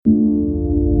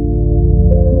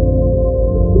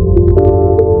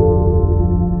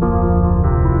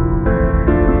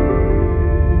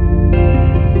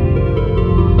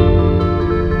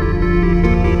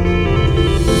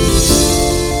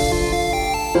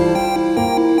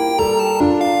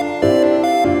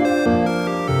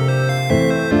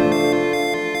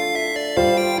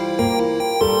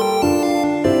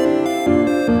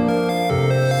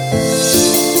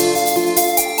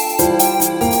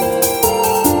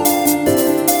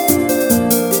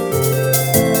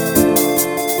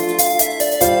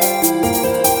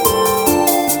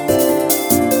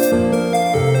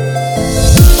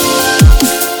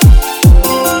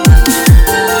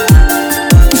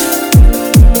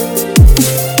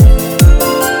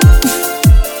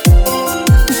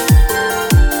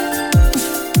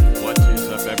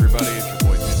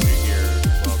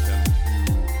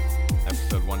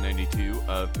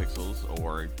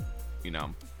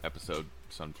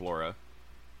Sunflora.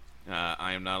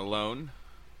 I am not alone.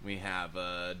 We have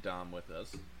Dom with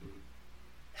us.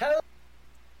 Hello.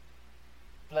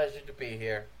 Pleasure to be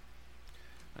here.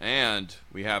 And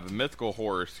we have a mythical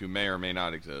horse who may or may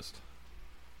not exist.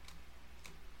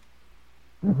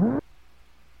 Mm-hmm.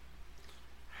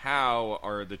 How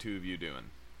are the two of you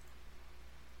doing?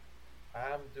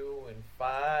 I'm doing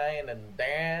fine and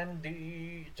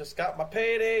dandy. Just got my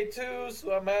payday too,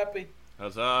 so I'm happy.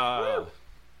 Huzzah! Woo!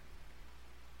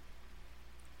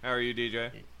 How are you,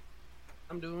 DJ?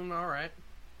 I'm doing all right.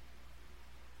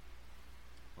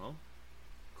 Well,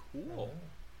 cool. Mm-hmm.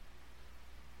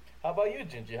 How about you,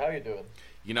 Gingy? How you doing?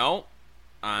 You know,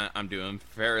 I'm doing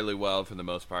fairly well for the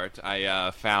most part.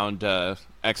 I found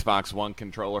Xbox One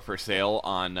controller for sale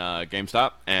on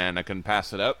GameStop, and I couldn't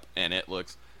pass it up, and it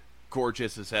looks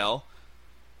gorgeous as hell.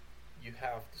 You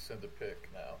have to send a pic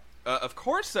now. Of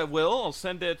course I will. I'll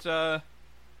send it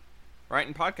right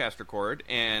in podcast record,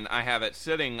 and I have it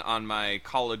sitting on my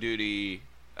Call of Duty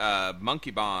Monkey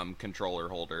Bomb controller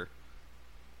holder.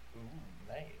 Ooh,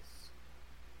 nice.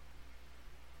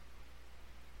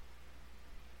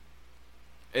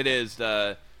 It is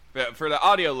for the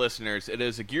audio listeners, it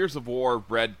is a Gears of War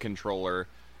red controller.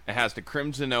 It has the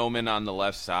Crimson Omen on the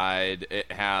left side.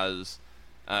 It has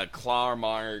claw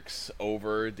marks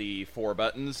over the 4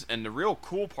 buttons, and the real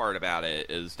cool part about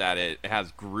it is that it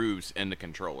has grooves in the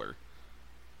controller.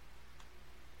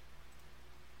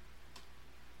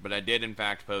 But I did, in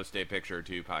fact, post a picture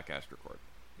to podcast record.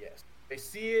 Yes. I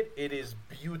see it. It is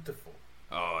beautiful.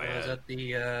 Oh, yeah. Is that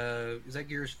the, is that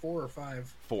Gears 4 or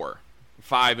 5? 4.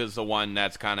 5 is the one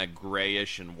that's kind of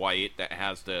grayish and white that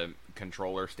has the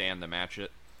controller stand to match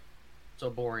it. So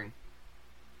boring.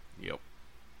 Yep.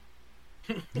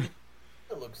 It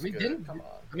looks good. Come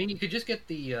on. I mean, you could just get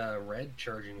the red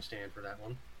charging stand for that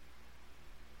one.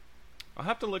 I'll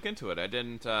have to look into it. I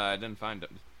didn't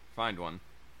find one.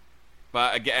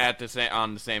 But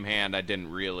on the same hand, I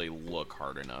didn't really look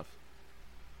hard enough.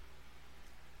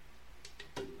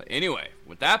 But anyway,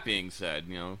 with that being said,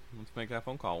 let's make that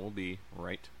phone call. We'll be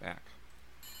right back.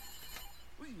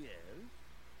 Yes,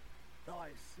 I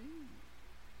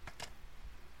see.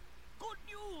 Good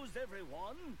news,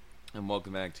 everyone. And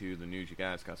welcome back to the news. You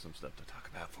guys got some stuff to talk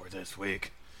about for this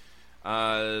week.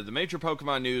 The major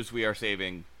Pokemon news we are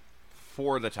saving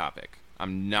for the topic.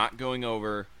 I'm not going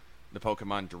over the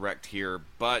Pokemon Direct here,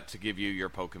 but to give you your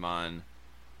Pokemon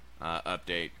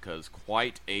update, because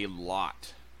quite a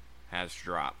lot has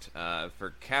dropped.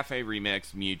 For Cafe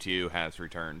Remix, Mewtwo has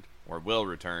returned, or will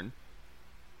return.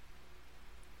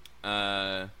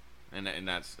 And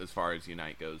that's as far as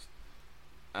Unite goes.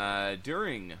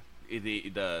 During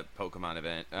the Pokemon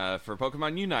event, for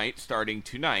Pokemon Unite, starting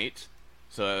tonight,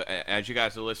 so as you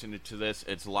guys are listening to this,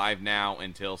 it's live now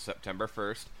until September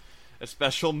 1st, a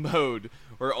special mode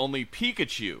where only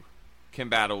Pikachu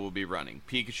battle will be running.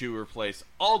 Pikachu will replace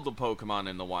all the Pokemon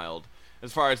in the wild.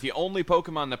 As far as the only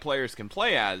Pokemon that players can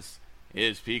play as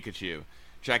is Pikachu.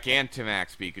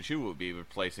 Gigantamax Pikachu will be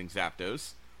replacing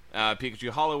Zapdos. Pikachu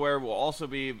Hollowware will also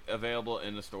be available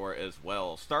in the store as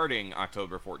well, starting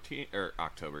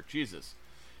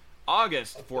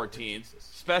August 14th.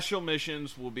 Special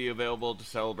missions will be available to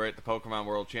celebrate the Pokemon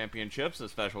World Championships. A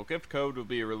special gift code will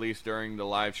be released during the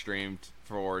live stream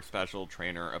for special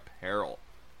trainer apparel.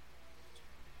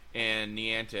 And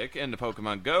Niantic and the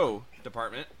Pokemon Go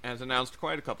department has announced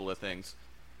quite a couple of things.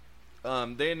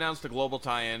 They announced a global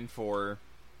tie-in for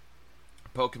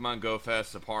Pokemon Go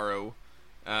Fest Sapporo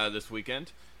this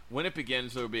weekend. When it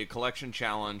begins, there will be a collection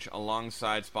challenge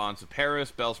alongside spawns of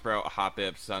Paris, Bellsprout,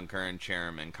 Hoppip, Sunkern,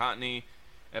 Cherrim, and Cottony.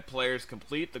 If players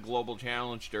complete the global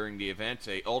challenge during the event,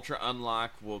 a Ultra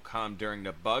Unlock will come during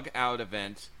the Bug Out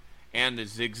event and the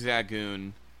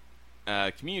Zigzagoon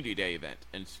Community Day event.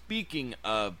 And speaking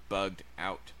of Bugged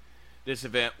Out, this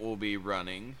event will be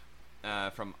running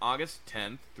from August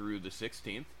 10th through the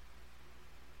 16th.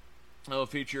 It'll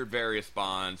feature various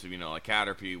spawns of, like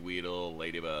Caterpie, Weedle,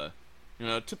 Ladybug,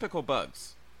 typical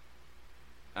bugs.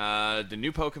 The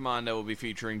new Pokemon that will be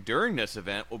featuring during this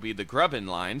event will be the Grubbin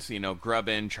lines,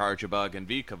 Grubbin, Charjabug, and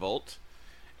Vikavolt.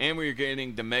 And we're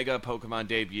getting the Mega Pokemon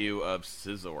debut of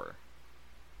Scizor.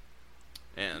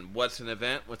 And what's an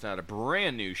event without a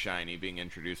brand new shiny being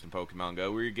introduced in Pokemon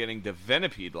Go? We're getting the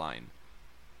Venipede line.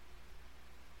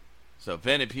 So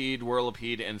Venipede,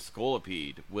 Whirlipede, and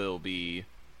Scolipede will be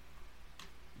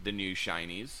the new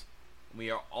shinies.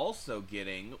 We are also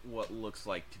getting what looks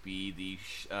like to be the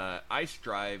Ice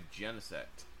Drive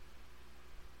Genesect.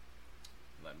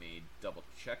 Let me double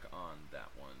check on that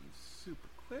one super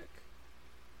quick.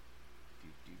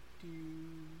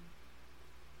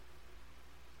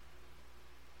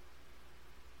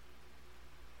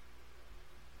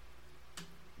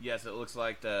 Yes, it looks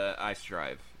like the Ice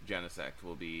Drive Genesect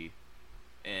will be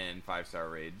in 5-star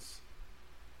raids.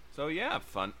 So yeah,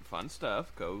 fun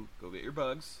stuff. Go get your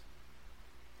bugs.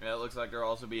 And it looks like there'll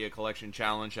also be a collection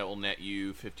challenge that will net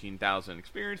you 15,000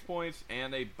 experience points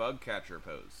and a bug catcher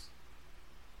pose.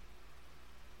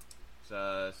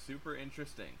 It's super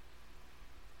interesting.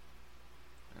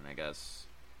 And I guess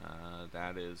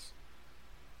that is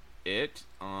it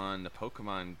on the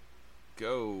Pokemon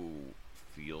Go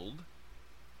field.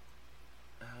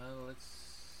 Let's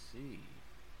see.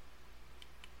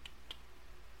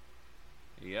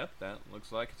 Yep, that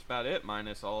looks like it's about it,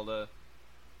 minus all the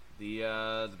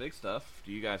big stuff.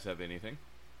 Do you guys have anything?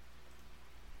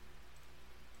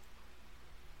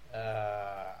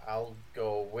 I'll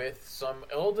go with some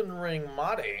Elden Ring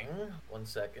modding. 1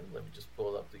 second, let me just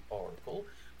pull up the article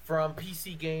from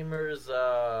PC Gamer's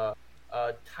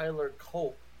Tyler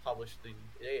Cope published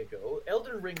a day ago.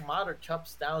 Elden Ring modder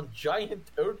chops down giant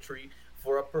oak tree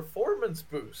for a performance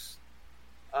boost.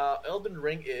 Elden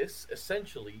Ring is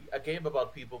essentially a game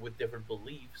about people with different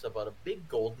beliefs about a big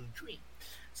golden tree.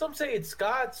 Some say it's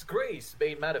God's grace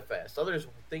made manifest. Others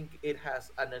think it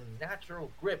has an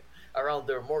unnatural grip around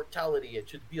their mortality and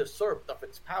should be usurped of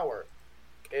its power.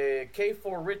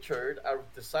 K4 Richard, a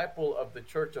disciple of the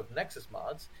Church of Nexus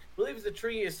Mods, believes the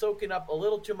tree is soaking up a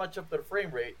little too much of their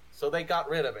frame rate, so they got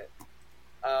rid of it.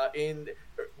 In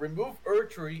remove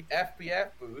Erdtree FPF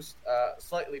boost,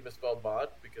 slightly misspelled mod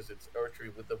because it's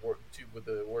Erdtree with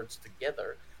the words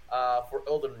together. For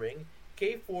Elden Ring,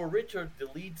 K4 Richard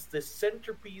deletes the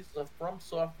centerpiece of From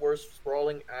Software's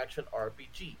sprawling action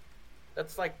RPG.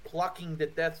 That's like plucking the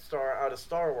Death Star out of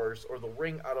Star Wars or the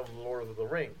ring out of the Lord of the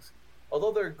Rings.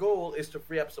 Although their goal is to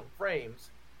free up some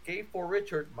frames, K4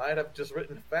 Richard might have just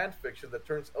written fan fiction that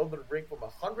turns Elden Ring from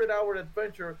a 100-hour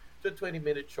adventure to a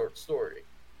 20-minute short story.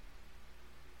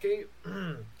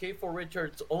 K4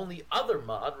 Richard's only other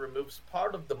mod removes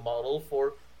part of the model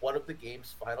for one of the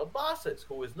game's final bosses,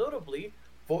 who is notably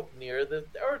near the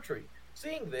Erdtree.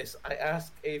 Seeing this, I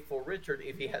asked K4 Richard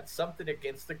if he had something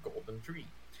against the golden tree.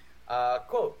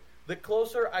 Quote, the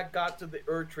closer I got to the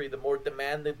Erdtree, the more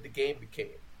demanding the game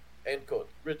became. End quote.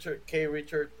 Richard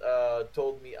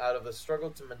told me out of the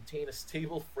struggle to maintain a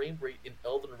stable frame rate in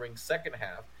Elden Ring's second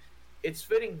half, it's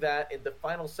fitting that in the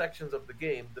final sections of the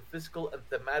game, the physical and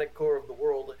thematic core of the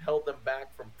world held them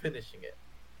back from finishing it.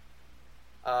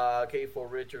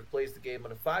 K4 Richard plays the game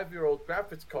on a 5-year-old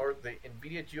graphics card, the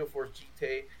NVIDIA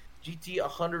GeForce GT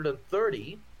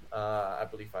 130. I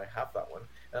believe I have that one.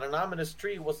 And an ominous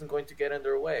tree wasn't going to get in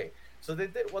their way. So they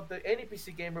did what any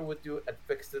PC gamer would do and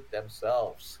fixed it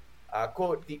themselves.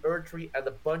 Quote, the Erdtree and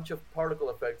a bunch of particle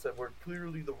effects that were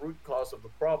clearly the root cause of the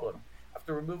problem.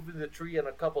 After removing the tree and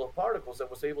a couple of particles, I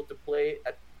was able to play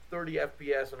at 30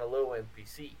 FPS on a low-end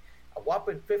PC. A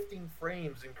whopping 15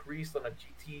 frames increased on a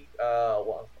GT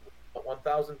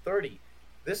 1030.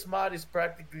 This mod is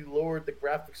practically lowered the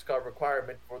graphics card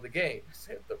requirement for the game,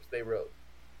 they wrote.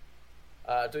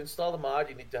 To install the mod,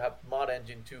 you need to have Mod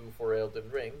Engine 2 for Elden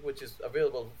Ring, which is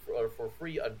available for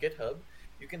free on GitHub.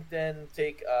 You can then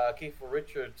take K4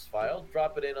 Richard's file,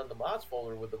 drop it in on the mods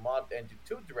folder with the Mod Engine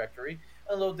 2 directory,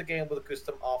 and load the game with a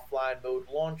custom offline mode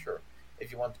launcher.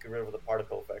 If you want to get rid of the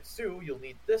particle effects too, you'll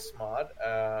need this mod.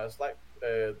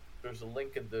 There's a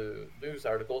link in the news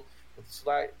article with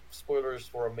slight spoilers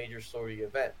for a major story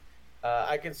event.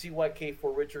 I can see why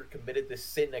K4 Richard committed this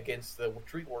sin against the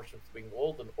tree worshipping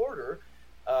Golden Order.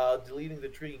 Deleting the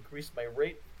tree increased my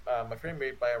frame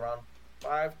rate by around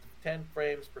 5 to 10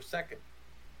 frames per second.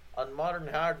 On modern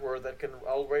hardware that can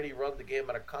already run the game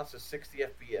at a constant 60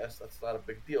 FPS, that's not a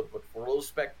big deal. But for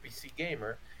low-spec PC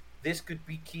gamer, this could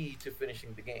be key to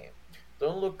finishing the game.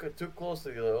 Don't look too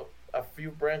closely though. A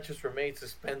few branches remain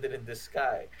suspended in the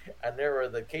sky, an error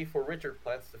that K4 Richard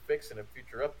plans to fix in a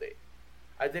future update.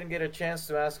 I didn't get a chance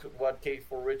to ask what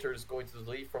K4 Richard is going to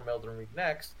delete from Elden Ring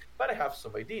next, but I have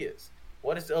some ideas.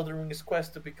 What is Elden Ring's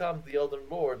quest to become the Elden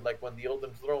Lord? Like when the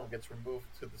Elden Throne gets removed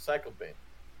to the cycle bin.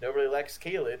 Nobody likes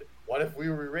Caelid. What if we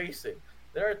erase it?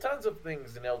 There are tons of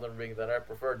things in Elden Ring that I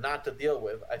prefer not to deal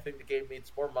with. I think the game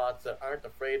needs more mods that aren't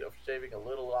afraid of shaving a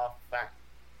little off fat.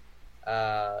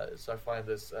 So I find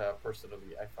this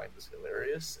personally, I find this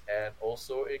hilarious and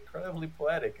also incredibly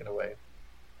poetic in a way,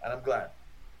 and I'm glad.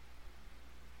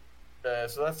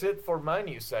 So that's it for my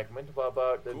news segment. What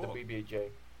about the Cool. BBJ?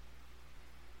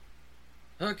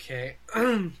 Okay,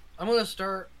 I'm gonna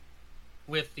start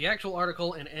with the actual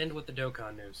article and end with the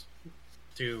Dokkan news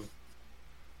to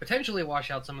potentially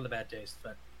wash out some of the bad taste,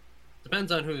 but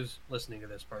depends on who's listening to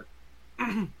this part.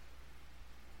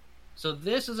 So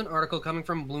this is an article coming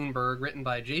from Bloomberg, written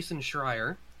by Jason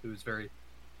Schreier, who's very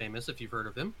famous if you've heard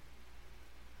of him.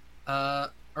 A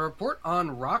report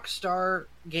on Rockstar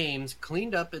Games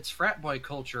cleaned up its frat boy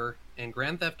culture in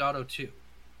Grand Theft Auto 2,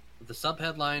 with the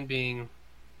subheadline being,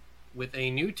 with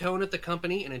a new tone at the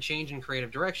company and a change in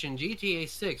creative direction, GTA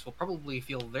 6 will probably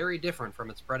feel very different from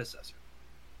its predecessor.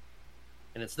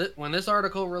 And it's when this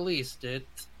article released, it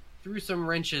threw some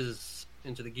wrenches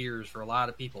into the gears for a lot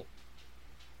of people.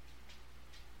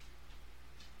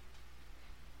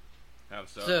 How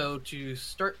so? So, to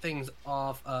start things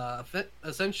off,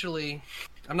 essentially,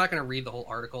 I'm not going to read the whole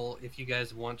article. If you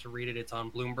guys want to read it, it's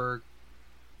on Bloomberg.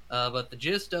 But the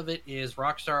gist of it is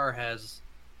Rockstar has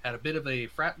had a bit of a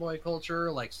frat boy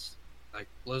culture, like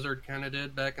Blizzard kind of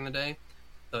did back in the day.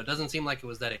 So it doesn't seem like it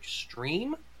was that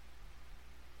extreme.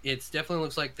 It definitely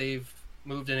looks like they've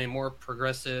moved in a more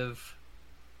progressive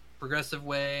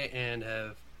way and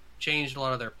have changed a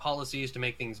lot of their policies to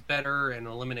make things better and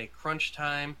eliminate crunch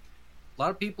time. A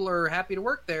lot of people are happy to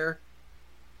work there,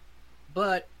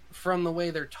 but from the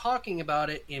way they're talking about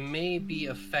it, it may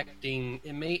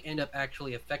end up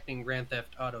actually affecting Grand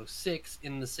Theft Auto 6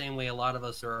 in the same way a lot of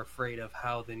us are afraid of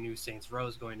how the new Saints Row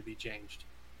is going to be changed.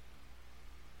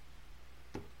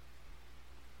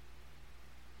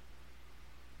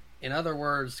 In other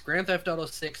words, Grand Theft Auto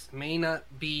 6 may not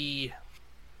be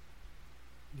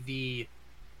the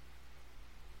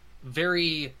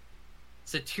very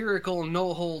satirical,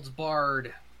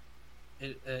 no-holds-barred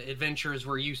adventures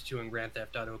we're used to in Grand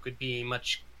Theft Auto. It could be a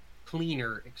much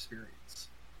cleaner experience.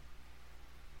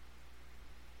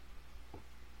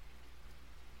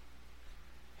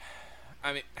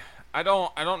 I mean, I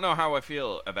don't know how I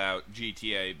feel about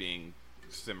GTA being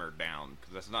simmered down,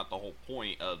 because that's not the whole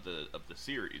point of the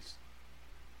series.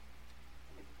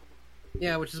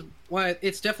 Yeah, which is why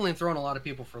it's definitely thrown a lot of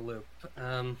people for a loop.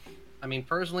 I mean,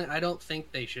 personally, I don't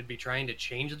think they should be trying to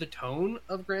change the tone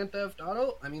of Grand Theft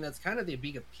Auto. I mean, that's kind of the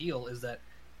big appeal, is that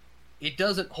it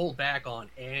doesn't hold back on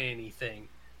anything.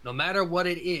 No matter what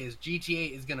it is,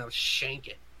 GTA is going to shank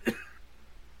it.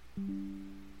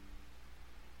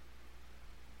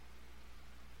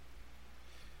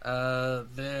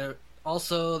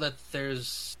 Also, that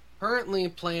there's currently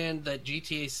planned that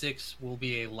GTA 6 will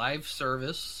be a live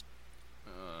service,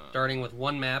 starting with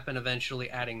one map and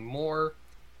eventually adding more.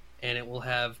 And it will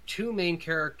have two main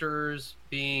characters,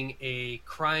 being a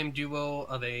crime duo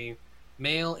of a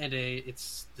male and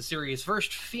it's the series'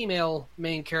 first female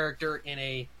main character in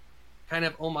a kind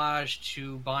of homage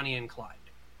to Bonnie and Clyde.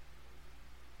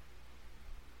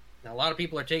 Now, a lot of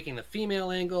people are taking the female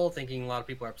angle, thinking a lot of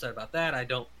people are upset about that. I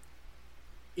don't.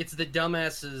 It's the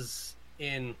dumbasses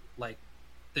in, like,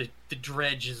 the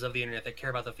dredges of the internet that care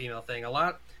about the female thing. A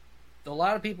lot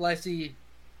of people I see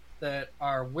that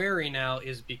are wary now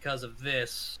is because of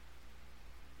this,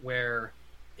 where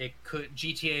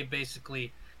GTA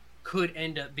basically could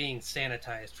end up being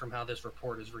sanitized from how this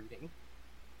report is reading.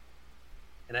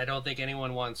 And I don't think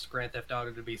anyone wants Grand Theft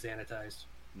Auto to be sanitized.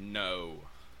 No.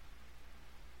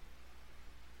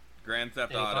 Grand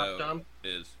Theft Any thoughts, Auto Tom?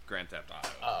 is Grand Theft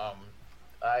Auto.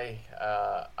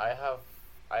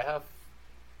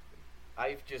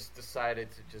 I've just decided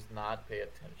to just not pay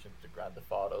attention to Grand Theft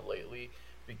Auto lately,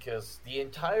 because the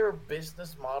entire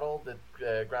business model that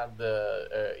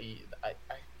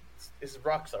is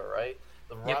Rockstar, right?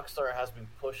 The Rockstar has been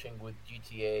pushing with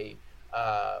GTA,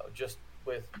 just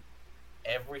with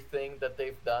everything that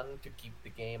they've done to keep the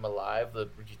game alive, the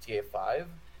GTA 5,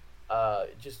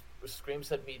 just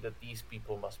screams at me that these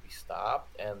people must be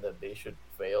stopped and that they should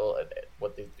fail at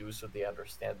what they do, so they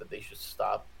understand that they should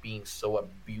stop being so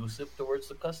abusive towards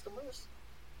the customers.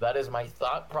 That is my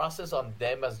thought process on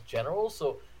them as general.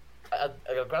 So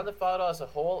Grand Theft Auto as a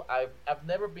whole, I've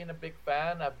never been a big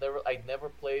fan. I never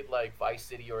played like Vice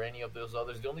City or any of those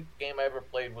others. The only game I ever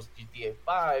played was GTA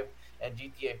 5, and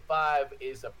GTA 5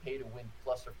 is a pay-to-win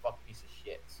clusterfuck piece of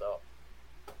shit. So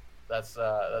that's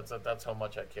how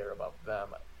much I care about them.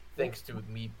 thanks to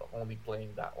me only playing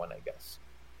that one, I guess.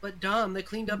 But Dom, they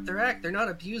cleaned up their act. They're not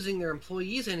abusing their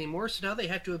employees anymore, so now they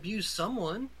have to abuse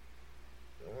someone.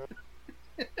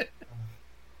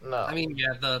 No. I mean,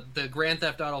 yeah, the Grand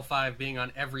Theft Auto 5 being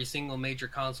on every single major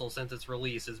console since its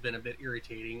release has been a bit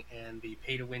irritating, and the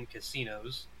pay-to-win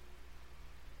casinos.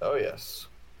 Oh, yes.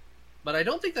 But I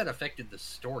don't think that affected the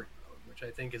story mode, which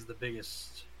I think is the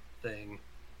biggest thing.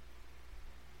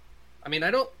 I mean,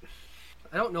 I don't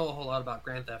know a whole lot about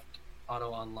Grand Theft Auto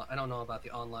Online. I don't know about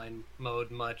the online mode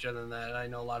much other than that. I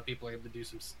know a lot of people are able to do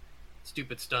some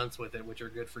stupid stunts with it, which are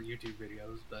good for YouTube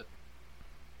videos, but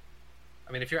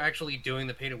I mean, if you're actually doing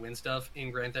the pay-to-win stuff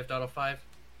in Grand Theft Auto 5,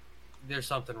 there's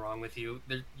something wrong with you.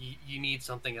 You need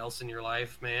something else in your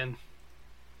life, man.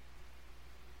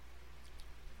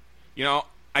 You know,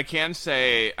 I can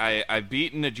say I've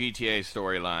beaten the GTA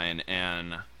storyline,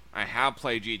 and I have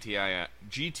played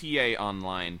GTA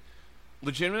Online.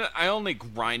 Legitimately, I only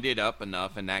grinded up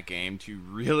enough in that game to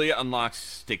really unlock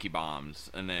sticky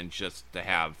bombs, and then just to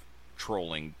have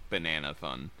trolling banana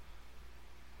fun.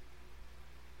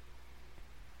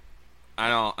 I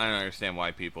don't understand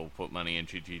why people put money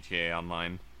into GTA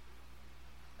Online.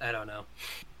 I don't know.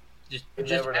 Just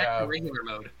Never back have. to regular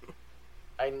mode.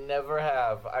 I never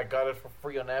have. I got it for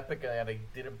free on Epic, and I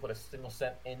didn't put a single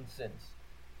cent in since.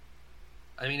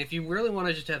 I mean, if you really want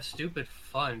to just have stupid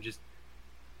fun,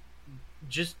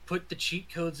 just put the cheat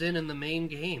codes in the main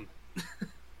game.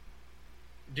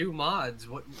 Do mods.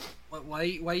 Why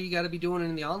you got to be doing it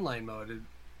in the online mode?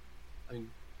 I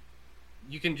mean,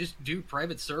 you can just do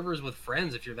private servers with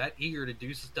friends if you're that eager to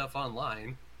do stuff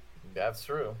online. That's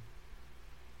true.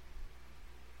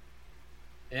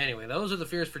 Anyway, those are the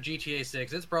fears for GTA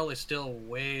 6. It's probably still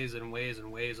ways and ways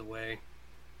and ways away.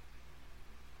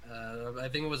 I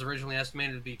think it was originally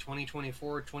estimated to be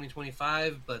 2024,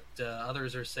 2025, but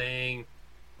others are saying,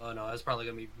 oh no, that's probably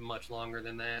going to be much longer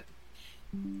than that.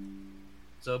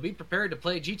 So be prepared to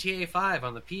play GTA 5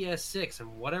 on the PS6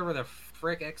 and whatever the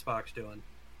frick Xbox doing.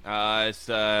 It's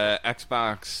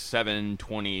Xbox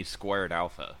 720 Squared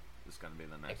Alpha. This is going to be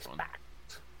the next one.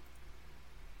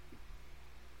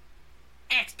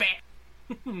 Xbox!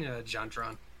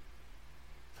 Jontron.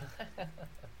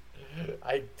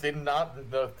 I did not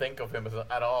think of him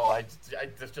at all.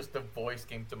 Just the voice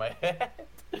came to my head.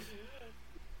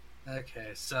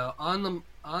 Okay, so on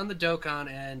the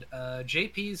Dokkan end,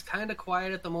 JP's kind of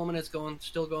quiet at the moment. It's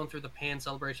still going through the Pan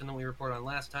celebration that we reported on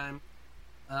last time.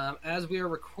 As we are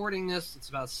recording this, it's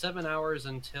about 7 hours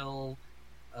until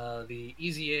the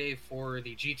EZA for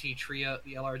the GT Trio,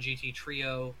 the LR GT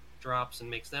Trio, drops and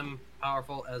makes them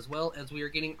powerful, as well as we are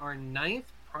getting our 9th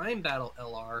Prime Battle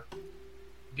LR,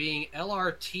 being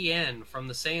LRTN from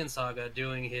the Saiyan Saga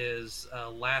doing his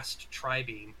last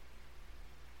Tri-Beam.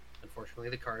 Unfortunately,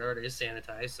 the card art is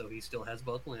sanitized, so he still has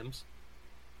both limbs.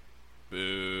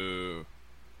 Boo.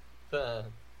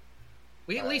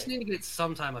 We at least need to get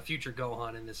sometime a future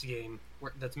Gohan in this game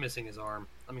that's missing his arm.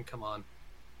 I mean, come on.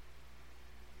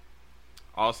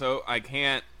 Also, I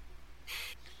can't...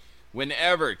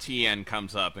 Whenever TN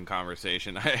comes up in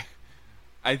conversation,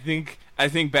 I think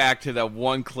back to that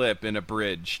one clip in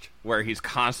Abridged where he's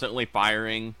constantly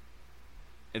firing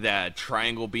that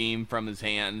triangle beam from his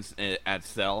hands at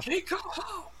Cell.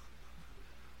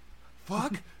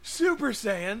 Fuck Super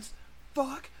Saiyans.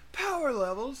 Fuck power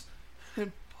levels.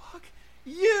 And fuck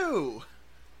you.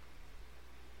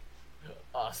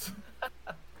 Awesome.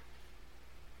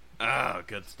 Oh,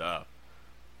 good stuff.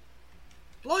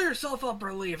 Blow yourself up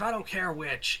or leave. I don't care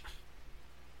which.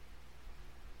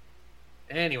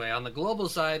 Anyway, on the global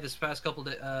side,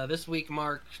 this week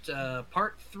marked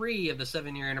part 3 of the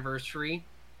 7-year anniversary,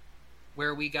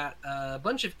 where we got a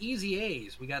bunch of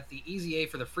EZAs. We got the EZA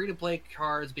for the free-to-play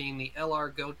cards, being the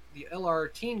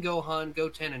LR Teen Gohan,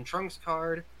 Goten, and Trunks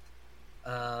card.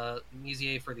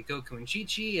 EZA for the Goku and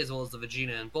Chi-Chi, as well as the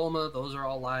Vegeta and Bulma. Those are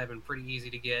all live and pretty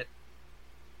easy to get.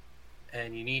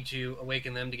 And you need to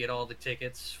awaken them to get all the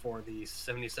tickets for the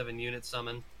 77 unit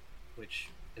summon, which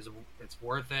it's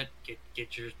worth it.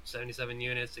 Get your 77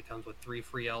 units. It comes with 3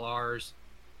 free LRs,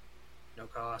 no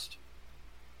cost.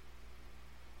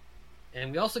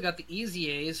 And we also got the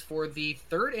EZAs for the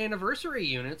 3rd anniversary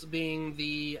units, being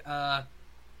the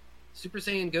Super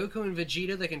Saiyan Goku and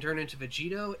Vegeta that can turn into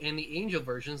Vegito, and the Angel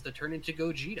versions that turn into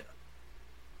Gogeta.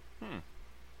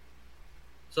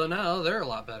 So now they're a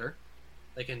lot better.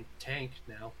 They can tank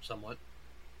now, somewhat.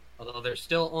 Although they're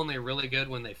still only really good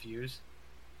when they fuse.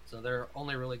 So they're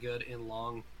only really good in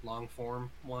long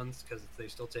form ones, because they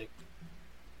still take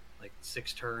like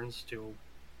 6 turns to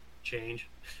change.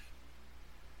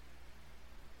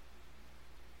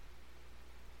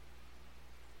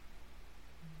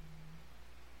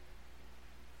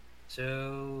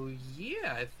 So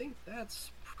yeah, I think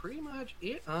that's pretty much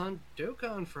it on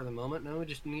Dokkan for the moment. Now we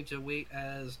just need to wait,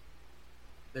 as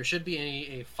there should be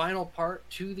a final part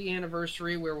to the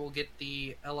anniversary where we'll get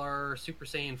the LR Super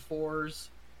Saiyan 4s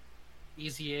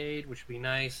Easy Aid, which would be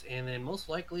nice, and then most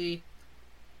likely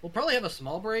we'll probably have a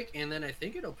small break, and then I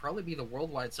think it'll probably be the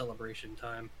worldwide celebration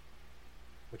time,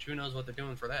 which who knows what they're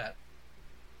doing for that.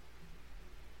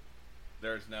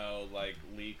 There's no, like,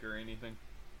 leak or anything?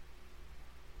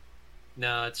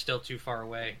 No, it's still too far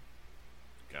away.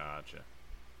 Gotcha.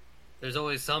 There's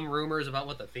always some rumors about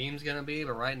what the theme's gonna be,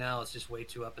 but right now it's just way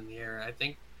too up in the air. I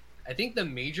think the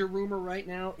major rumor right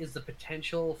now is the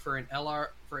potential for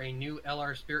a new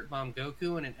LR Spirit Bomb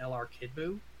Goku and an LR Kid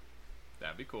Buu.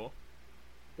 That'd be cool.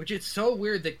 Which it's so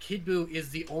weird that Kid Buu is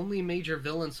the only major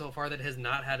villain so far that has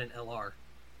not had an LR.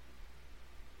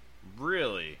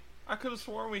 Really? I could have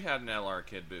sworn we had an LR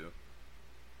Kid Buu.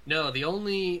 No,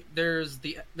 there's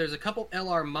a couple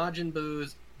LR Majin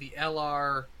Buus, the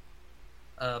LR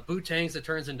Bootangs that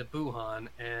turns into Buuhan,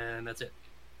 and that's it.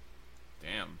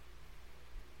 Damn.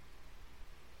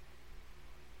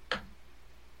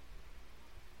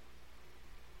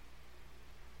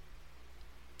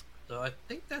 So I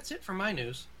think that's it for my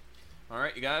news.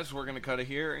 Alright, you guys, we're going to cut it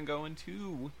here and go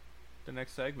into the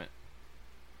next segment.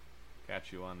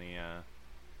 Catch you on the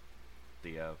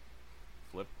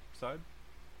flip side.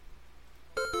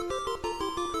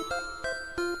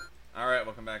 Alright,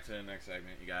 welcome back to the next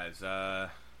segment, you guys.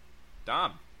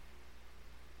 Dom,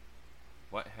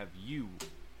 what have you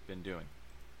been doing?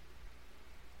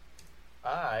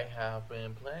 I have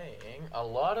been playing a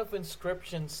lot of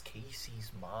Inscription's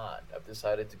Casey's mod. I've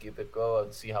decided to give it a go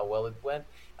and see how well it went,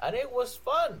 and it was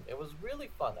fun. It was really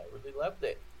fun. I really loved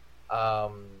it. I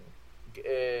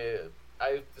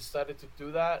decided to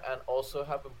do that, and also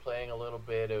have been playing a little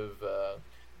bit of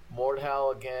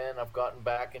Mordhau again. I've gotten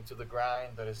back into the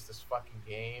grind that is this fucking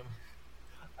game.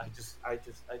 I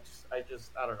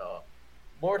don't know.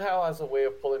 Mordhau has a way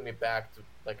of pulling me back to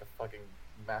like a fucking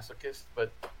masochist,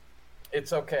 but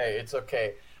it's okay. It's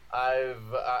okay.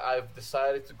 I've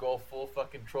decided to go full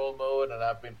fucking troll mode, and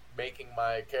I've been making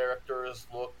my characters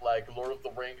look like Lord of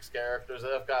the Rings characters.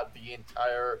 I've got the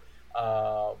entire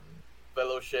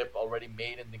fellowship already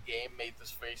made in the game. Made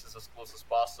these faces as close as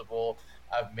possible.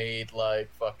 I've made like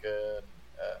fucking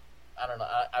I don't know.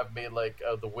 I've made like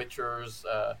the Witchers.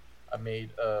 I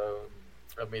made the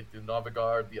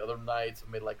Novigard, the other knights.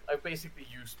 I basically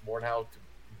used Mordhau to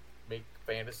make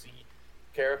fantasy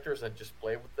characters and just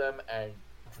play with them and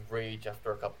rage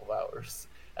after a couple of hours.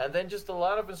 And then just a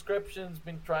lot of Inscriptions,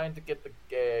 been trying to get the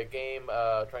game,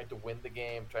 trying to win the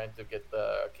game, trying to get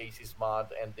the Casey's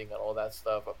mod ending and all that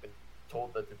stuff. I've been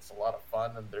told that it's a lot of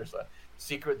fun, and there's a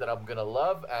secret that I'm gonna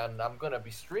love, and I'm gonna be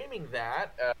streaming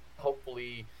that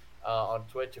hopefully on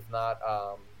Twitch, if not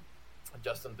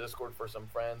just on Discord for some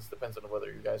friends. Depends on whether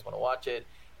you guys want to watch it.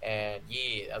 And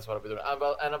yeah, that's what I've been doing.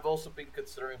 I've also been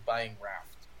considering buying Raft.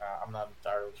 I'm not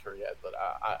entirely sure yet, but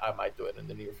I might do it in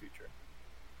the near future.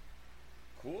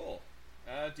 Cool.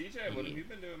 DJ, what have you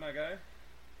been doing, my guy?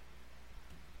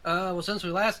 Well, since we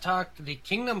last talked, the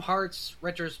Kingdom Hearts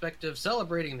retrospective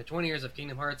celebrating the 20 years of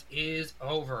Kingdom Hearts is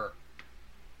over.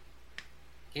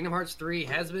 Kingdom Hearts 3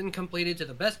 has been completed to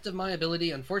the best of my ability.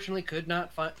 Unfortunately, could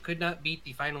not beat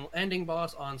the final ending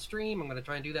boss on stream. I'm going to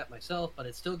try and do that myself, but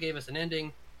it still gave us an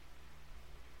ending.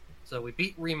 So we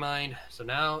beat Remind, so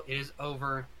now it is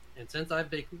over. And since I've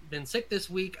been sick this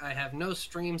week, I have no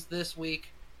streams this week.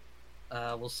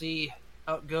 We'll see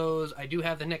how it goes. I do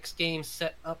have the next game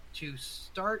set up to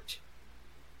start.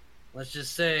 Let's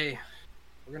just say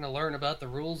we're going to learn about the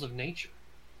rules of nature.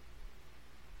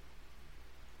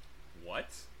 What?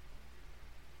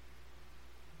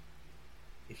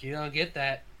 If you don't get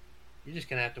that, you're just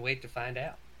going to have to wait to find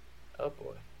out. Oh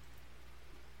boy.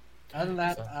 Other than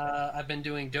that, I've been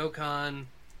doing Dokkan,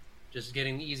 just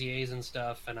getting easy A's and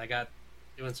stuff, and I got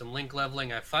doing some link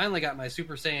leveling. I finally got my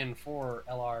Super Saiyan 4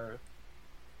 LR.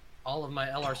 All of my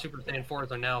LR Super Saiyan 4s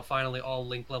are now finally all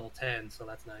link level 10, so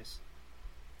that's nice.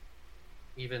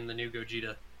 Even the new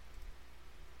Gogeta.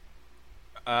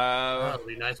 It'll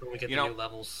be nice when we get the new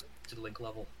levels to the link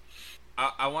level.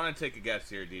 I want to take a guess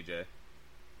here, DJ.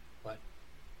 What?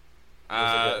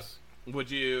 Would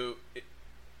you...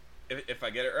 If I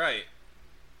get it right,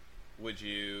 would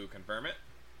you confirm it?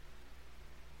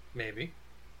 Maybe.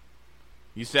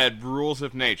 You said rules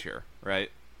of nature,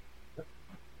 right? Yep.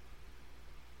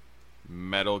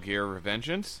 Metal Gear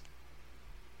Revengeance?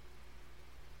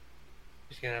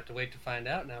 Just gonna have to wait to find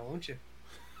out now, won't you?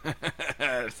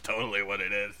 That's totally what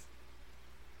it is.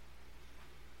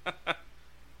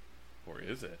 Or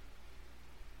is it?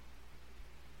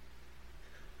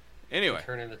 Anyway.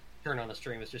 Turn on a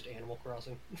stream. It's just Animal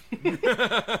Crossing.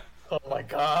 Oh my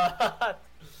god.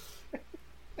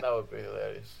 That would be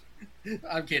hilarious.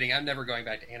 I'm kidding. I'm never going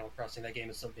back to Animal Crossing. That game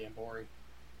is so damn boring.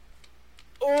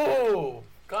 Oh,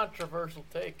 controversial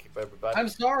take, everybody. I'm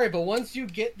sorry, but once you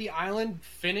get the island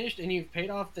finished and you've paid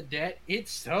off the debt,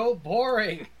 it's so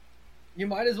boring. You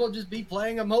might as well just be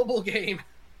playing a mobile game.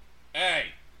 Hey.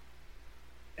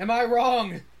 Am I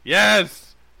wrong?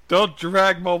 Yes. Don't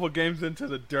drag mobile games into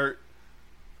the dirt.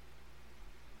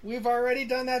 We've already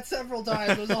done that several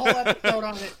times. There's a whole episode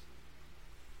on it.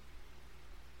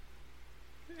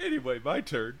 Anyway, my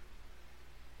turn.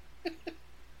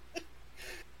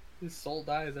 His soul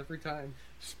dies every time.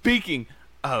 Speaking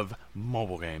of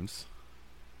mobile games,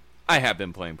 I have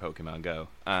been playing Pokemon Go.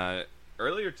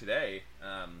 Earlier today,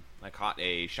 I caught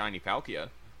a shiny Palkia,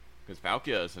 because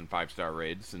Palkia is in 5-star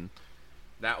raids, and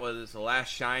that was the last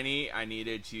shiny I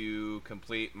needed to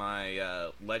complete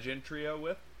my legend trio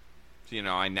with. So,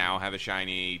 I now have a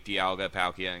shiny Dialga,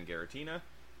 Palkia, and Giratina.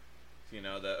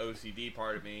 So, the OCD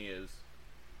part of me is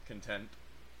content.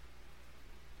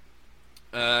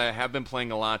 I have been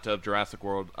playing a lot of Jurassic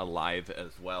World Alive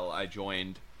as well. I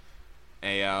joined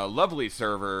a lovely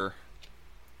server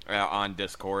on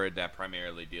Discord that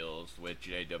primarily deals with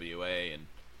JWA, and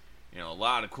a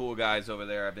lot of cool guys over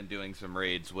there I've been doing some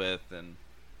raids with, and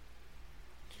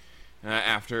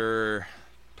after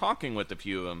talking with a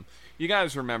few of them, you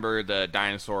guys remember the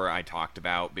dinosaur I talked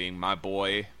about being my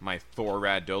boy, my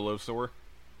Thoradolosaur?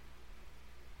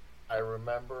 I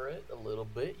remember it a little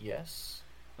bit, yes.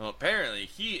 Well, apparently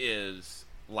he is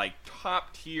like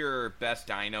top tier best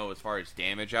dino as far as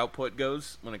damage output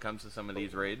goes when it comes to some of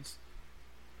these raids.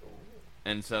 Ooh.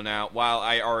 And so now, while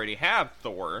I already have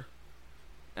Thor,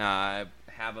 I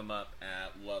have him up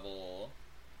at level...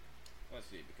 Let's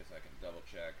see, because I can double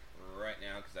check right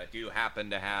now, because I do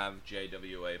happen to have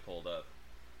JWA pulled up.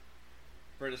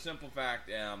 For the simple fact,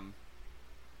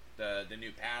 the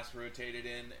new pass rotated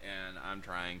in, and I'm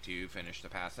trying to finish the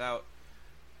pass out.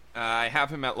 I have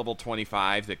him at level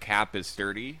 25. The cap is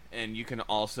 30, and you can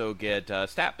also get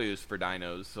stat boost for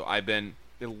dinos. So I've been...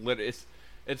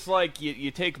 It's like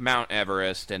you take Mount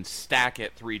Everest and stack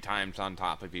it 3 times on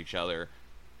top of each other.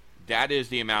 That is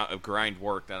the amount of grind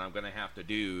work that I'm going to have to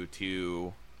do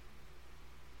to,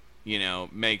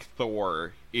 make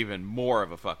Thor even more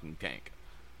of a fucking tank.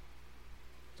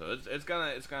 So it's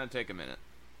gonna take a minute.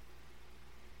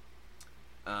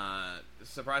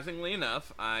 Surprisingly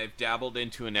enough, I've dabbled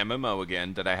into an MMO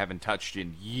again that I haven't touched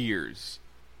in years.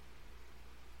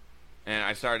 And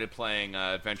I started playing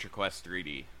Adventure Quest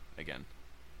 3D again.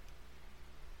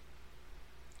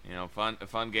 A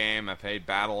fun game. I played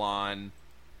Battle On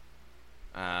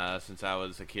since I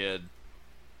was a kid.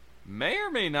 May or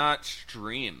may not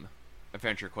stream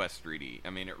Adventure Quest 3D.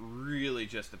 I mean, it really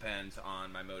just depends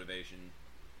on my motivation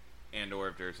and or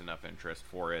if there's enough interest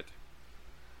for it.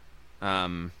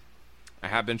 I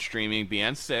have been streaming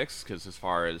BN6, because as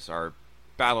far as our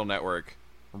Battle Network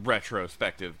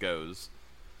retrospective goes,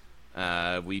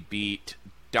 we beat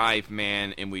Dive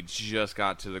Man, and we just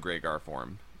got to the Gregar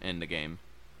form in the game.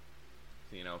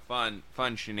 So,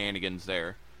 fun shenanigans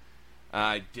there.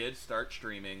 I did start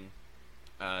streaming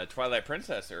Twilight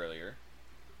Princess earlier,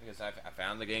 because I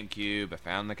found the GameCube, I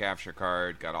found the capture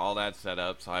card, got all that set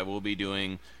up, so I will be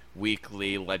doing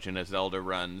weekly Legend of Zelda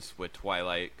runs with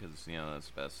Twilight, because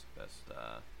that's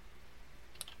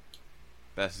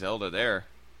best Zelda there.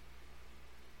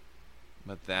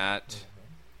 But that,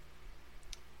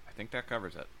 I think that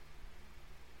covers it.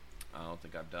 I don't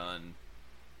think I've done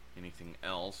anything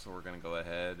else, so we're gonna go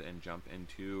ahead and jump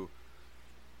into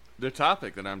the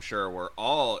topic that I'm sure we're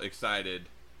all excited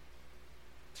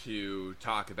to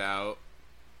talk about.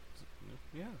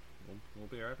 Yeah, we'll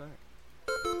be right back.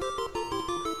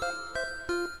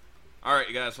 Alright,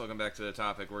 you guys, welcome back to the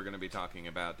topic. We're going to be talking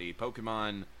about the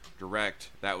Pokemon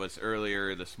Direct that was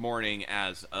earlier this morning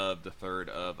as of the 3rd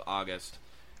of August.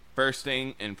 First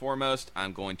thing and foremost,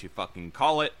 I'm going to fucking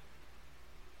call it.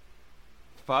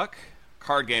 Fuck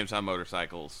card games on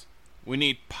motorcycles. We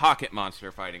need Pocket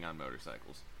Monster fighting on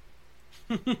motorcycles.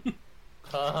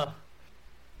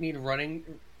 Need running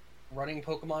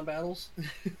Pokemon battles?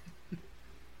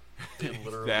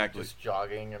 Literally Exactly. just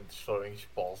jogging and throwing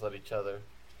balls at each other.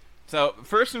 So,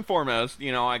 first and foremost,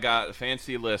 I got a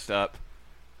fancy list up.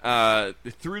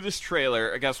 Through this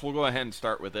trailer, I guess we'll go ahead and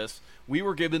start with this. We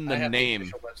were given the name. The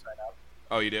official website up.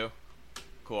 Oh, you do?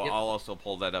 Cool. Yep. I'll also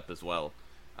pull that up as well.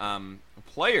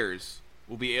 Players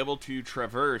will be able to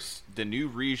traverse the new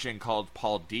region called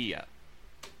Paldea.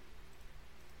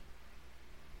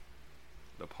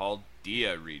 The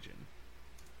Paldea region.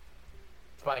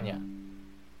 Spania.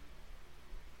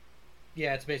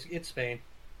 Yeah, it's basically it's Spain.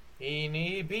 In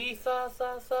Ibiza,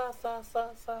 sa, sa, sa, sa,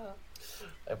 sa.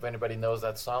 If anybody knows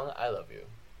that song, I love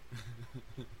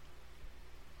you.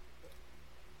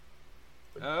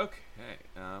 Okay.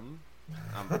 I'm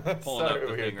pulling Sorry, up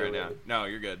the we thing were right now. doing it. No,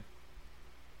 you're good.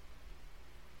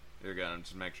 You're good. I'm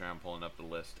just making sure I'm pulling up the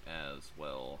list as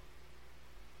well.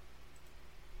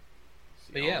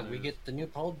 See But all yeah, news. we get the new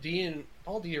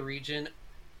Paldea region,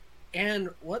 and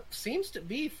what seems to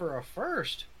be for a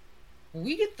first,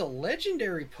 we get the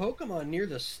legendary Pokemon near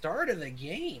the start of the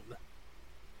game.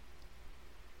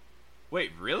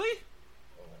 Wait, really?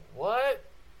 What?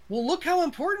 Well, look how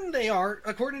important they are.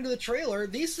 According to the trailer,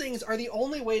 these things are the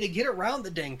only way to get around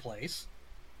the dang place.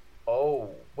 Oh,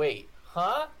 wait.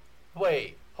 Huh?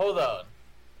 Wait, hold on.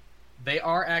 They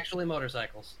are actually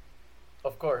motorcycles.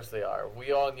 Of course they are.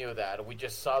 We all knew that. We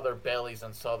just saw their bellies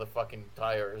and saw the fucking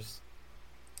tires.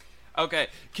 Okay.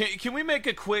 Can we make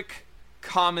a quick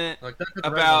comment Like that's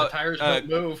about the tires don't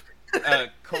move.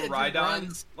 Koraidon,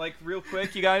 runs. like real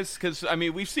quick, you guys? Because I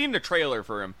mean, we've seen the trailer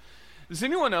for him. Does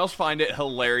anyone else find it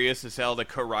hilarious as hell that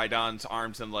Koraidon's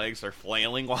arms and legs are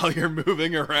flailing while you're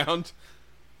moving around?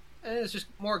 And it's just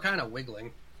more kind of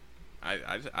wiggling. I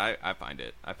find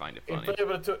it funny.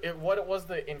 Inflatable tube. What was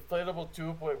the inflatable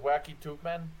tube with Wacky Tube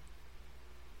Man?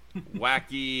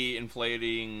 Wacky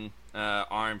inflating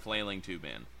arm flailing tube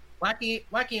man. Wacky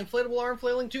inflatable arm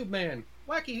flailing tube man.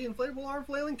 Wacky inflatable arm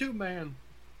flailing tube man.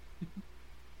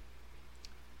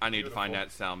 I need to find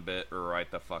Beautiful. that sound bit right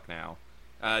the fuck now.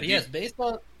 But yes,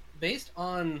 based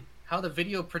on how the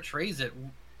video portrays it,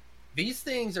 these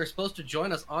things are supposed to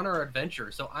join us on our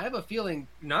adventure. So I have a feeling,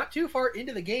 not too far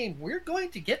into the game, we're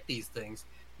going to get these things.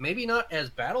 Maybe not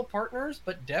as battle partners,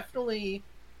 but definitely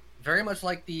very much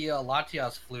like the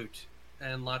Latios flute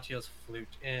and Latios flute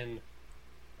in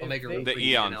Omega they- Ruby The and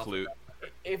Eon Alpha. flute.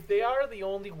 If they are the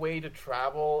only way to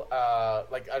travel,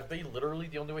 like, are they literally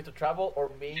the only way to travel?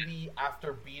 Or maybe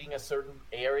after beating a certain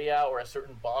area or a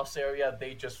certain boss area,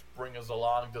 they just bring us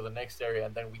along to the next area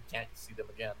and then we can't see them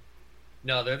again?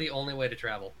 No, they're the only way to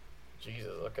travel.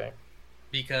 Jesus, okay.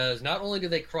 Because not only do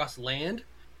they cross land,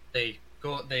 they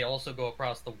also go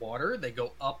across the water, they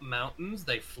go up mountains,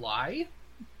 they fly.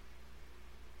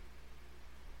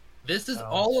 This is Ouch.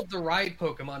 all of the ride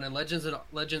Pokemon in Legends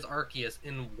Arceus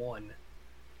in one.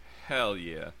 Hell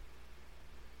yeah.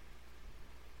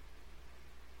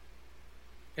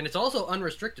 And it's also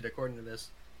unrestricted according to this.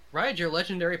 Ride your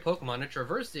legendary Pokemon and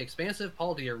traverse the expansive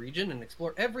Paldea region and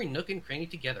explore every nook and cranny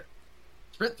together.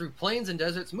 Sprint through plains and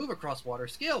deserts, move across water,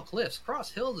 scale cliffs,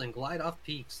 cross hills, and glide off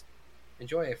peaks.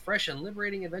 Enjoy a fresh and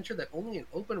liberating adventure that only an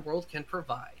open world can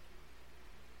provide.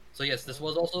 So yes, this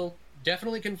was also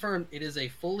definitely confirmed. It is a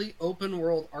fully open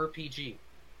world RPG.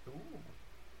 Ooh.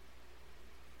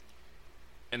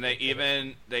 And they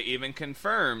even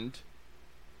confirmed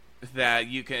that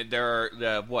there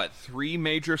are 3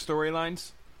 major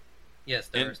storylines? Yes,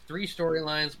 there are 3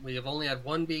 storylines. We have only had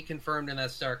one be confirmed, and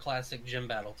that's our classic gym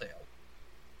battle tale.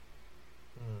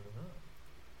 Mhm.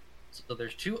 So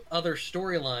there's 2 other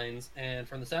storylines, and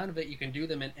from the sound of it, you can do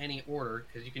them in any order,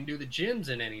 because you can do the gyms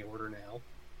in any order now.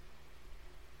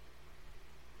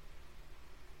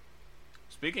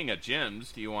 Speaking of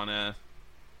gyms, do you want to...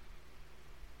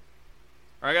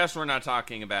 Or I guess we're not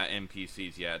talking about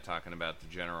NPCs yet, talking about the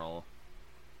general...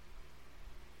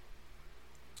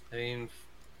 I mean,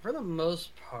 for the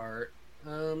most part,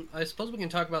 I suppose we can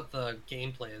talk about the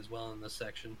gameplay as well in this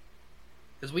section.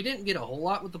 Because we didn't get a whole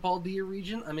lot with the Paldea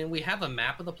region. I mean, we have a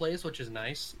map of the place, which is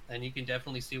nice, and you can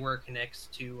definitely see where it connects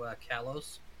to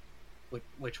Kalos,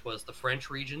 which was the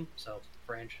French region. So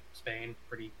French, Spain,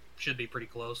 should be pretty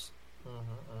close.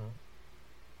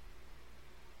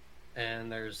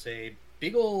 And there's a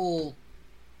big old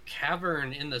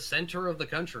cavern in the center of the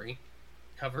country,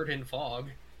 covered in fog.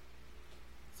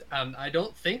 I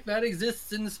don't think that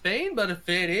exists in Spain, but if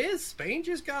it is, Spain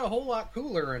just got a whole lot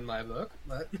cooler in my book.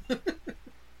 But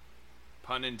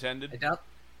Pun intended?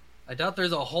 I doubt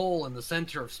there's a hole in the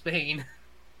center of Spain.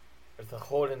 There's a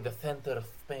hole in the center of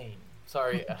Spain.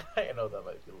 Sorry, I know that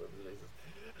might be a little bit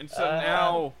racist. And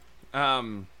so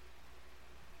now,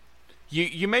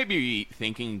 you may be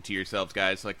thinking to yourselves,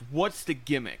 guys, like, what's the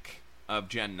gimmick of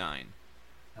Gen 9?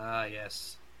 Ah,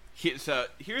 yes. So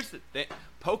here's the thing.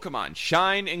 Pokemon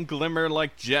shine and glimmer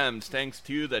like gems thanks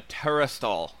to the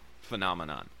Terrastall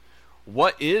phenomenon.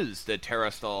 What is the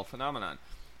Terrastall phenomenon?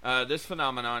 This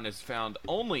phenomenon is found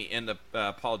only in the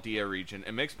Paldea region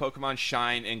and makes Pokemon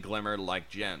shine and glimmer like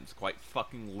gems, quite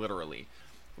fucking literally.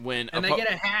 And they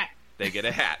get a hat. They get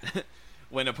a hat.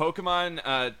 When a Pokemon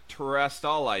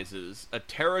terrestrializes, a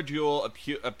Terra Jewel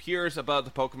appears above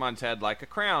the Pokemon's head like a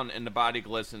crown, and the body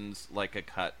glistens like a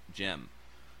cut gem.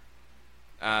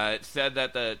 It said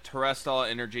that the terrestrial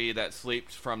energy that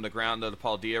sleeps from the ground of the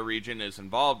Paldea region is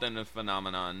involved in the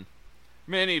phenomenon.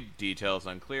 Many details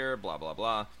unclear, blah, blah,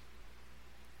 blah.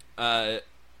 The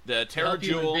Terra help you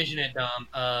Jewel... envision it,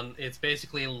 Dom. It's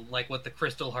basically like what the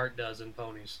Crystal Heart does in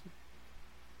ponies.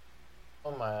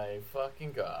 Oh my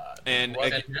fucking god. And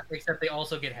except they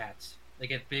also get hats. They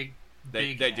get big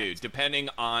They hats. do, depending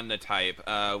on the type.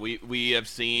 We have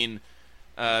seen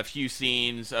a few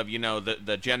scenes of,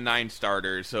 the Gen 9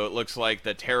 starters, so it looks like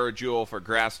the Terra Jewel for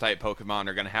grass-type Pokemon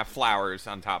are going to have flowers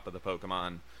on top of the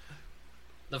Pokemon.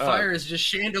 The fire is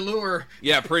just Chandelure.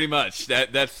 Yeah, pretty much.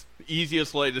 That's the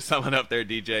easiest way to sum it up there,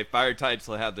 DJ. Fire types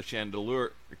will have the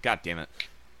Chandelure. God damn it.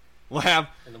 We'll have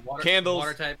And the candles.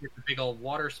 water type is a big old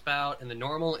water spout, and the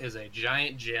normal is a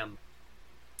giant gem.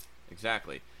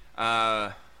 Exactly.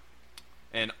 And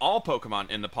all Pokemon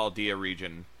in the Paldea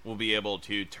region will be able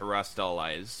to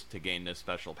terrestrialize to gain this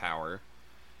special power.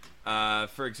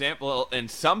 For example, in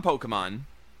some Pokemon,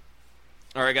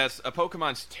 or I guess a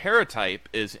Pokemon's Terra type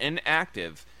is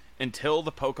inactive until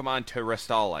the Pokemon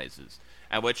terrestrializes,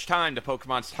 at which time the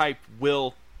Pokemon's type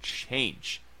will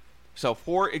change. So,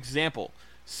 for example,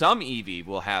 some Eevee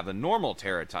will have a normal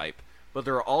Terra type, but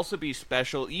there will also be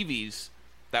special Eevees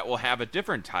that will have a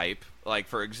different type. Like,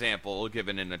 for example,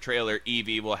 given in the trailer,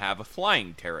 Eevee will have a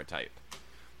flying Terra type.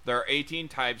 There are 18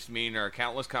 types, meaning there are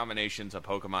countless combinations of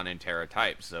Pokemon in Terra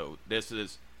types, so this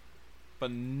is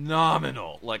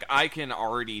phenomenal. Like, I can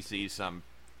already see some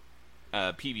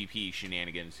PvP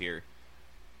shenanigans here.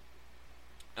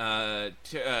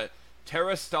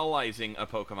 Terrestrializing a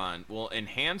Pokemon will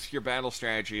enhance your battle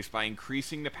strategies by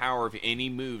increasing the power of any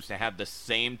moves to have the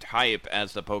same type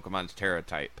as the Pokemon's Terra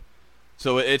type.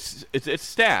 So it's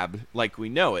stab, like we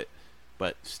know it,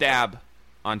 but stab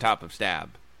on top of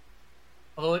stab.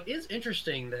 Although it is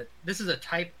interesting that this is a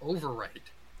type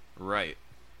overwrite. Right.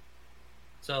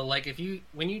 So, like,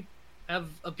 when you have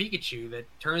a Pikachu that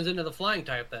turns into the flying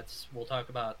type, we'll talk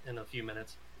about in a few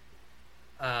minutes,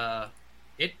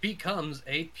 it becomes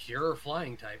a pure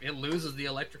flying type. It loses the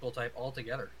electrical type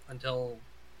altogether until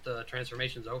the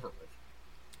transformation's over with.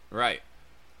 Right.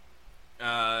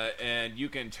 And you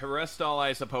can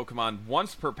terrestrialize a Pokemon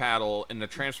once per battle, and the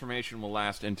transformation will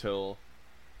last until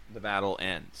the battle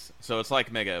ends. So it's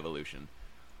like Mega Evolution.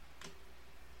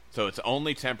 So it's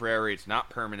only temporary, it's not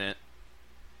permanent.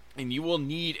 And you will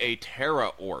need a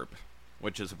Terra Orb,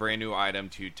 which is a brand new item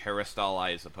to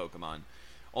terrestrialize a Pokemon.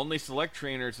 Only select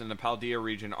trainers in the Paldea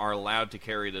region are allowed to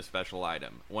carry this special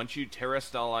item. Once you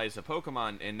terrestrialize a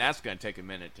Pokemon, and that's going to take a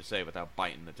minute to say without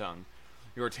biting the tongue,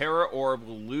 your Terra Orb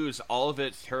will lose all of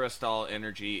its terrestrial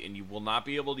energy, and you will not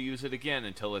be able to use it again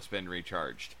until it's been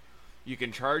recharged. You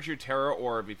can charge your Terra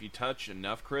Orb if you touch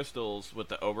enough crystals with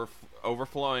the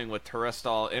overflowing with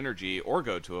terrestrial energy, or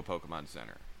go to a Pokemon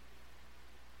Center.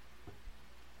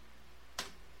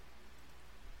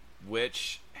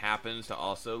 Which happens to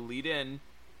also lead in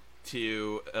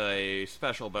to a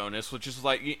special bonus, which is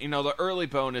like, the early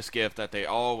bonus gift that they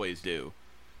always do.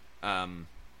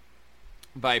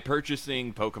 By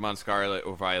purchasing Pokemon Scarlet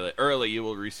or Violet early, you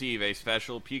will receive a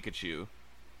special Pikachu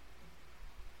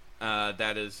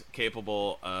that is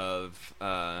capable of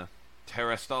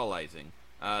terrestrializing.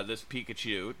 This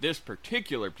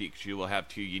particular Pikachu will have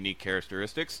two unique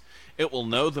characteristics. It will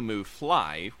know the move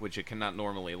Fly, which it cannot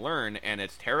normally learn, and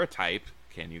its Terra type,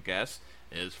 can you guess,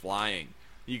 is Flying.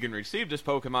 You can receive this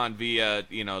Pokemon via,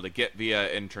 the Get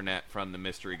Via Internet from the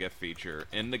Mystery Gift feature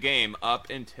in the game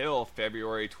up until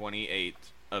February 28th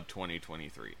of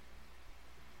 2023.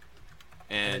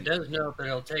 And it does note that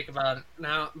it'll take about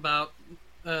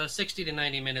 60 to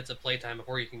 90 minutes of playtime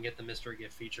before you can get the Mystery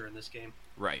Gift feature in this game.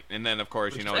 Right, and then of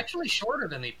course, Which is actually shorter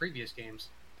than the previous games.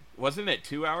 Wasn't it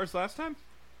 2 hours last time?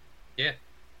 Yeah.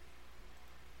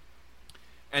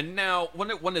 And now,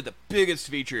 one of the biggest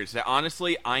features that,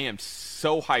 honestly, I am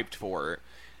so hyped for,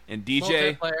 and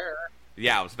DJ... Multiplayer.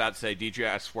 Yeah, I was about to say, DJ,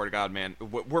 I swear to God, man,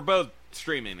 we're both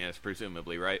streaming this,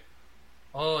 presumably, right?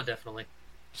 Oh, definitely.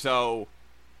 So,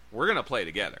 we're going to play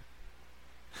together.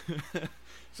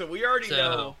 So, we already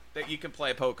know that you can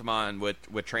play Pokemon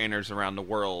with trainers around the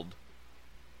world,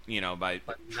 by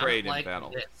trade and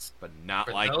battle. But not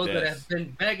for like those this. That have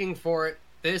been begging for it,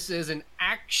 this is an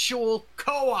actual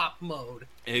co-op mode.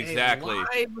 Exactly. A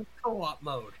live co-op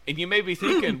mode. And you may be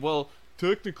thinking, well,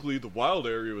 technically the wild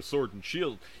area was Sword and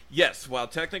Shield. Yes, while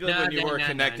technically when you were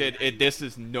connected, this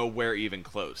is nowhere even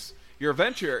close. Your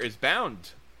adventure is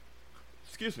bound...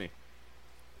 Excuse me.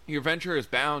 Your venture is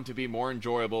bound to be more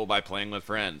enjoyable by playing with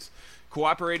friends,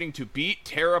 cooperating to beat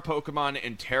Terra Pokemon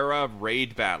in Terra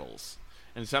raid battles,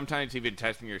 and sometimes even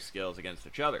testing your skills against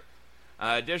each other.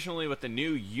 Additionally, with the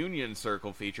new Union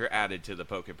Circle feature added to the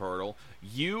Poké Portal,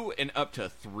 you and up to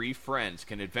 3 friends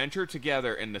can adventure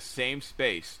together in the same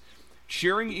space,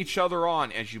 cheering each other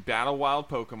on as you battle wild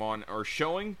Pokemon, or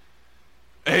showing...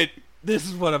 This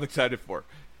is what I'm excited for.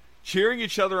 Cheering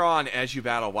each other on as you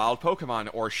battle wild Pokemon,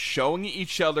 or showing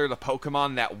each other the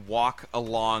Pokemon that walk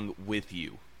along with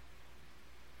you.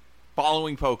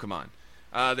 Following Pokemon.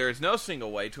 There is no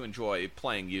single way to enjoy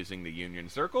playing using the Union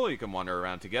Circle. You can wander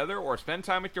around together or spend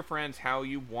time with your friends how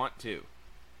you want to.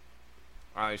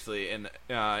 Obviously, in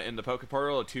the Poké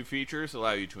Portal, 2 features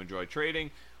allow you to enjoy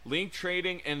trading. Link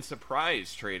trading and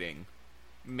surprise trading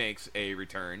makes a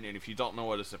return. And if you don't know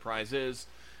what a surprise is,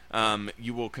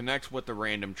 you will connect with the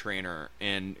random trainer.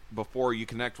 And before you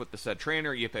connect with the said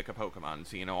trainer, you pick a Pokemon.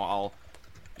 So, I'll,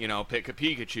 pick a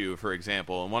Pikachu, for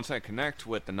example. And once I connect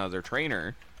with another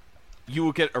trainer, you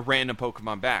will get a random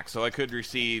Pokemon back. So I could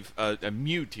receive a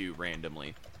Mewtwo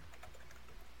randomly.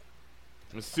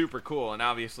 It's super cool, and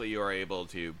obviously you are able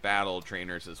to battle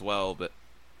trainers as well, but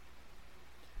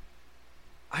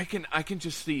I can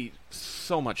just see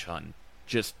so much fun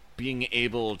just being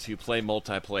able to play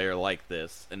multiplayer like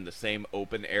this in the same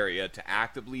open area, to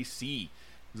actively see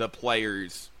the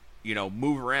players,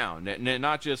 move around, and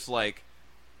not just like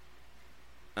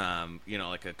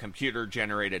like a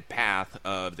computer-generated path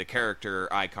of the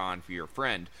character icon for your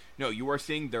friend. No, you are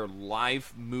seeing their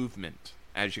live movement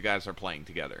as you guys are playing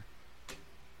together.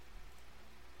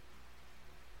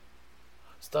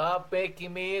 Stop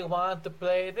making me want to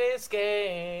play this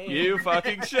game. You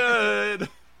fucking should.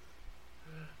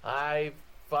 I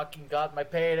fucking got my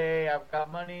payday. I've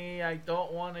got money. I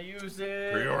don't want to use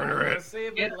it. Pre-order I'm gonna it.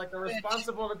 Save it like a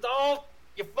responsible adult.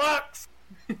 You fucks.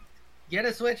 Get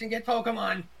a Switch and get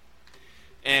Pokemon.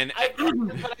 And I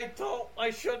could, but I don't.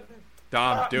 I shouldn't.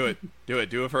 Dom, do it. Do it.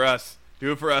 Do it for us.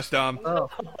 Do it for us, Dom. Oh.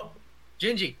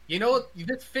 Gingy, you know what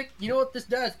this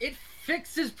does? It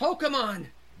fixes Pokemon.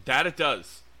 That it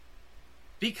does.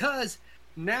 Because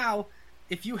now,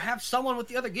 if you have someone with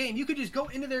the other game, you could just go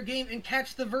into their game and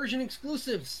catch the version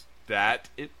exclusives. That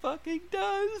it fucking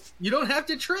does. You don't have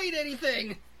to trade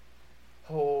anything.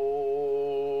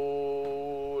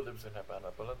 Oh,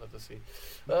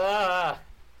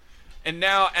 And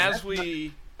now, as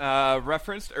we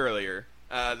referenced earlier,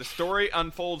 the story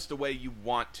unfolds the way you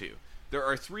want to. There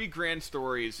are 3 grand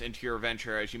stories into your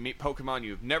adventure as you meet Pokemon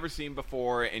you've never seen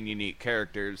before and unique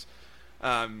characters.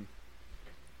 And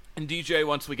DJ,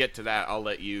 once we get to that, I'll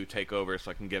let you take over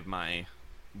so I can give my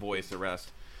voice a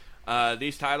rest.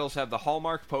 These titles have the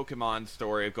hallmark Pokemon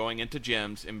story of going into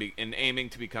gyms and aiming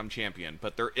to become champion,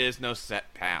 but there is no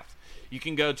set path. You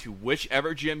can go to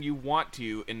whichever gym you want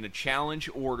to in the challenge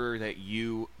order that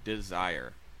you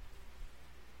desire.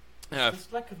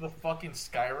 It's like the fucking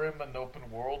Skyrim and open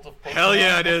world of Pokemon. Hell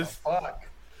yeah, it is. Fuck.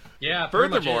 Yeah. Pretty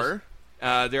much Furthermore,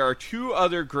 there are 2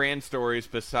 other grand stories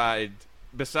besides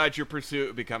your pursuit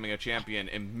of becoming a champion,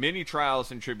 and many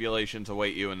trials and tribulations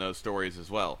await you in those stories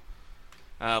as well.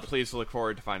 Please look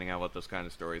forward to finding out what those kind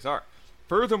of stories are.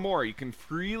 Furthermore, you can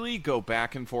freely go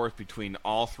back and forth between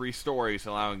all 3 stories,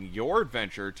 allowing your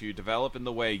adventure to develop in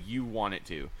the way you want it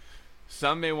to.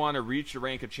 Some may want to reach the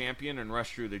rank of champion and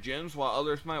rush through the gyms, while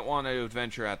others might want to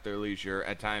adventure at their leisure,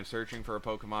 at times searching for a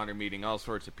Pokemon or meeting all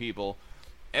sorts of people.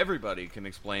 Everybody can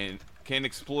experience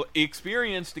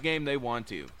the game they want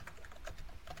to.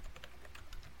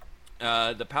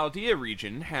 The Paldea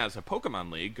region has a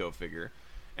Pokemon League, go figure,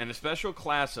 and a special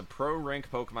class of pro-rank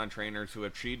Pokemon trainers who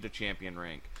achieved the champion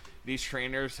rank. These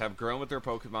trainers have grown with their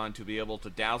Pokemon to be able to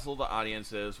dazzle the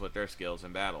audiences with their skills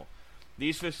in battle.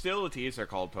 These facilities are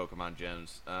called Pokemon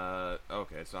Gyms.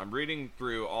 Okay, so I'm reading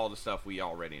through all the stuff we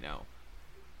already know.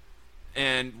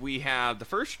 And we have the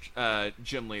first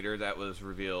gym leader that was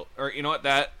revealed. Or, you know what?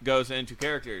 That goes into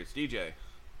characters. DJ.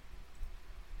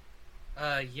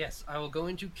 Yes, I will go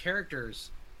into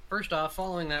characters. First off,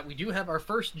 following that, we do have our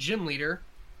first gym leader,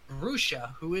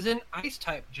 Grusha, who is an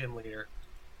Ice-type gym leader.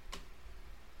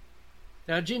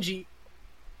 Now, Gingy,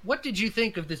 what did you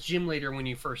think of this gym leader when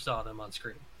you first saw them on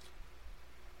screen?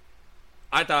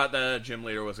 I thought the gym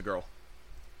leader was a girl.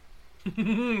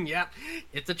 Yeah,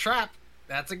 it's a trap.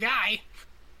 That's a guy.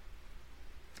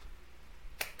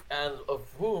 And of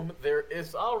whom there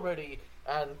is already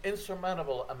an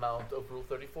insurmountable amount of Rule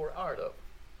 34 art of.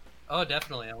 Oh,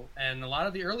 definitely. And a lot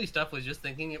of the early stuff was just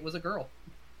thinking it was a girl.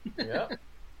 Yeah.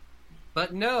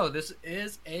 But no, this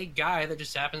is a guy that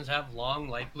just happens to have long,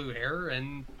 light blue hair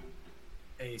and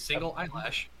a single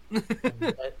eyelash.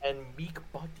 and meek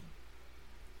body.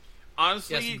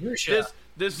 honestly, Grusha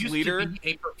this used leader. to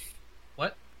be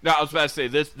what? No, I was about to say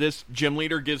this gym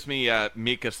leader gives me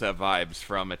Mikasa vibes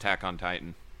from Attack on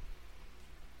Titan.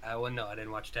 Well, no, I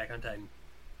didn't watch Attack on Titan.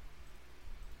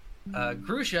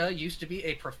 Grusha used to be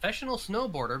a professional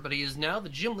snowboarder, but he is now the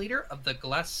gym leader of the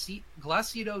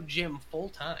Glacido Gym full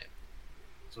time.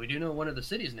 So we do know one of the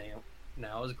cities' name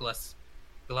now is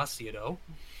Glacido.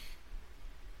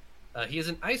 He is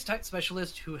an ice type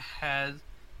specialist who has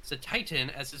Titan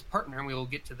as his partner, and we will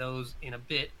get to those in a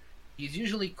bit. He's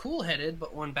usually cool-headed,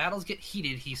 but when battles get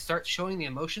heated, he starts showing the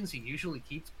emotions he usually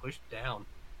keeps pushed down.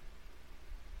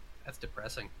 That's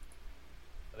depressing.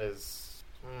 That is...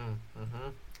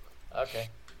 Okay.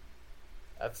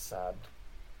 That's sad.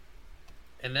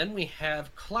 And then we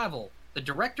have Clavel, the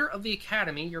director of the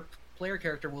academy. Your player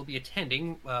character will be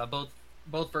attending.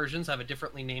 Both versions have a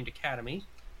differently named academy,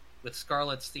 with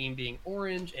Scarlet's theme being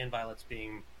orange and Violet's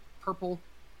being purple.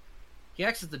 He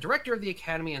acts as the director of the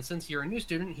academy, and since you're a new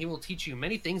student, he will teach you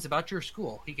many things about your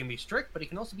school. He can be strict, but he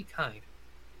can also be kind.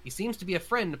 He seems to be a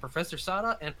friend to Professor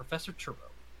Sada and Professor Churro.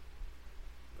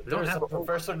 There's a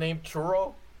professor named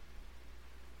Churro?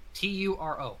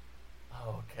 Turo.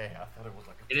 Oh, okay. I thought it was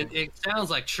like a... It sounds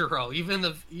like Churro. Even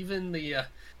the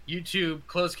YouTube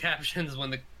closed captions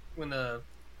when the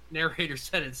narrator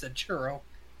said it said Churro.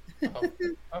 Oh,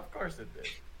 of course it did.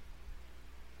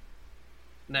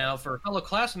 Now, for fellow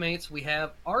classmates, we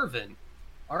have Arvin.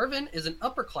 Arvin is an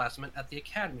upperclassman at the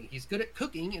academy. He's good at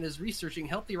cooking and is researching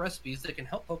healthy recipes that can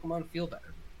help Pokemon feel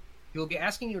better. He will be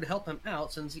asking you to help him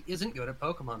out since he isn't good at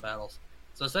Pokemon battles.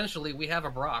 So essentially, we have a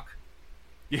Brock.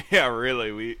 Yeah,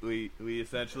 really, we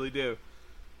essentially do.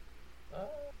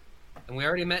 And we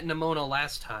already met Nemona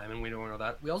last time, and we don't know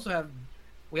that. We also have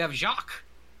Jacques.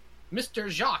 Mr.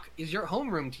 Jacques is your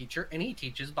homeroom teacher, and he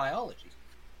teaches biology.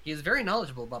 He is very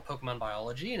knowledgeable about Pokemon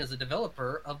biology and is a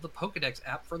developer of the Pokedex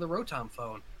app for the Rotom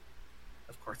phone.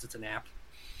 Of course, it's an app.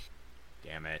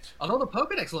 Damn it. Although the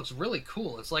Pokedex looks really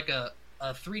cool. It's like a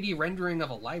 3D rendering of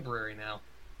a library now.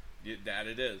 That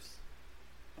it is.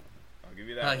 I'll give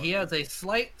you that. He has a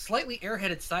slightly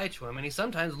airheaded side to him, and he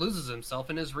sometimes loses himself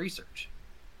in his research.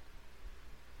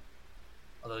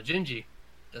 Although, Gingy,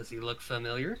 does he look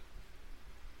familiar?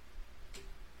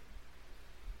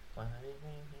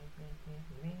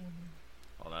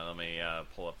 Hold on, let me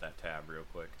pull up that tab real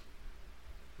quick.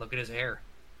 Look at his hair.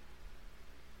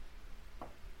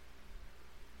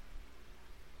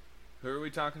 Who are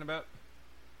we talking about?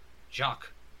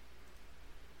 Jacques.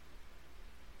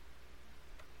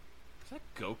 Is that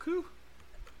Goku?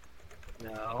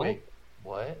 No. Wait,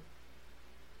 what?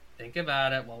 Think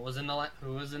about it.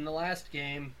 Who was in the last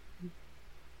game?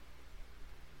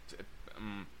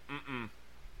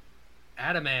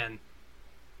 Adaman.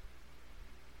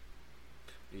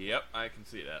 Yep, I can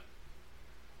see that.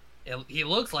 He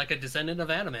looks like a descendant of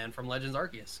Adaman from Legends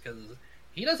Arceus, because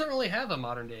he doesn't really have a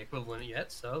modern-day equivalent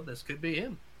yet, so this could be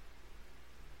him.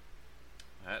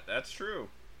 That's true.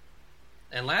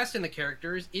 And last in the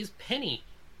characters is Penny,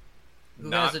 who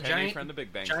Not has a Penny from the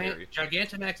Big Bang Theory.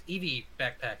 Gigantamax Eevee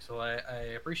backpack, so I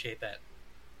appreciate that.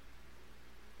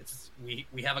 We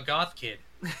have a goth kid.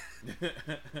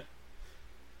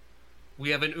 We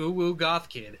have an uwu goth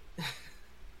kid.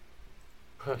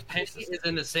 Penny is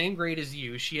in the same grade as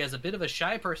you. She has a bit of a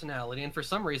shy personality, and for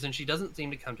some reason, she doesn't seem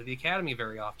to come to the academy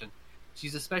very often.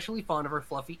 She's especially fond of her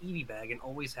fluffy Eevee bag and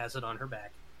always has it on her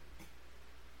back.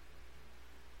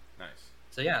 Nice.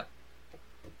 So yeah,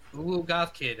 Uwu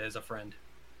Goth Kid as a friend.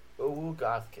 Ooh,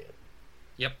 goth kid.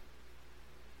 Yep.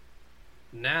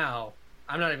 Now,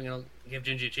 I'm not even going to give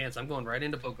Gingy a chance. I'm going right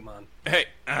into Pokemon. Hey,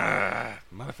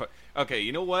 motherfucker. Okay,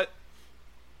 you know what?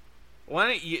 Why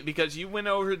don't you, because you went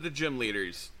over the gym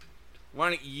leaders, why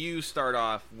don't you start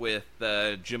off with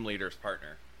the gym leader's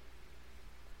partner?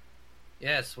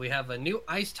 Yes, we have a new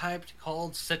ice type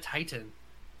called Titan,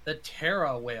 the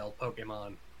Terra Whale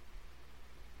Pokemon.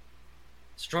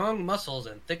 Strong muscles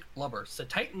and thick blubber.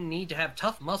 Titan need to have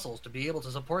tough muscles to be able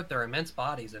to support their immense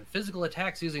bodies, and physical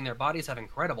attacks using their bodies have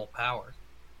incredible power.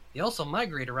 They also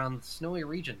migrate around the snowy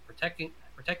region, protected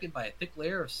by a thick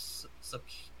layer of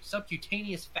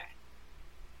subcutaneous fat.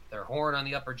 Their horn on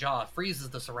the upper jaw freezes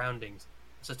the surroundings.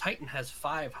 Titan has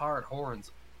 5 hard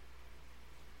horns.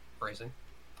 Phrasing.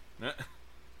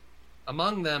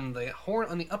 Among them, the horn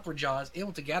on the upper jaw is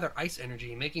able to gather ice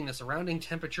energy, making the surrounding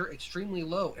temperature extremely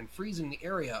low and freezing the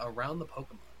area around the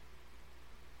Pokemon.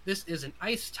 This is an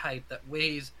ice type that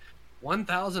weighs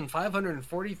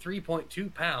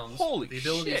 1,543.2 pounds. Holy the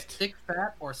ability shit. is Thick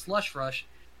Fat or Slush Rush,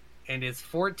 and is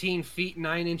 14 feet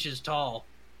 9 inches tall.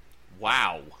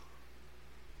 Wow.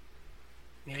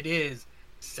 It is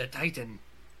Titan.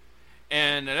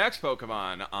 And the next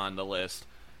Pokemon on the list,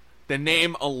 the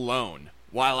name alone,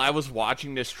 while I was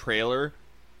watching this trailer,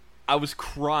 I was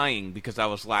crying because I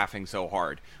was laughing so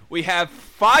hard. We have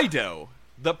Fido,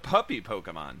 the puppy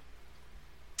Pokemon.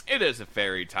 It is a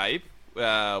fairy type,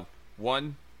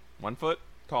 1 foot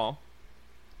tall.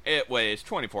 It weighs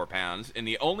 24 pounds, and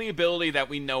the only ability that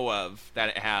we know of that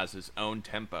it has is Own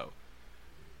Tempo.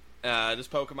 This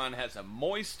Pokemon has a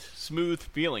moist, smooth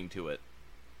feeling to it.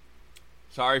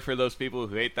 Sorry for those people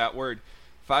who hate that word.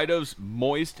 Fido's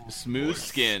moist, smooth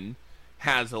skin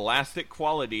has elastic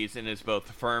qualities and is both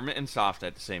firm and soft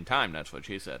at the same time. That's what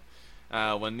she said.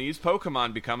 When these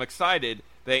Pokemon become excited,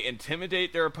 they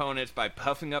intimidate their opponents by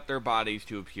puffing up their bodies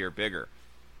to appear bigger.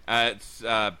 Its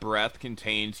breath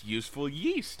contains useful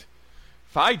yeast.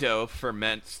 Fido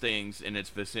ferments things in its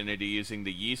vicinity using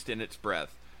the yeast in its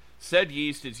breath. Said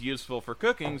yeast is useful for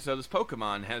cooking, so this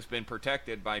Pokemon has been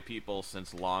protected by people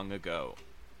since long ago.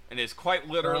 And is quite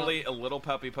literally a little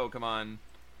puppy Pokemon.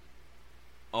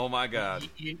 Oh my god.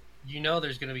 You know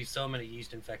there's going to be so many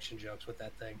yeast infection jokes with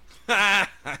that thing.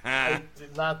 I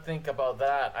did not think about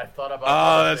that. I thought about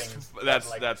other things.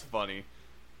 That's funny.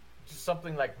 Just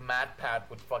something like MatPat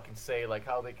would fucking say, like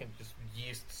how they can just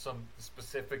yeast some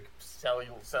specific cell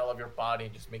of your body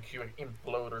and just make you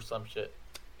implode or some shit.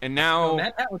 And now... No,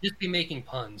 MatPat would just be making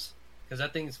puns. Because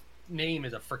that thing's name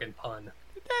is a freaking pun.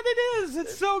 That it is!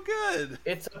 It's so good!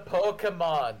 It's a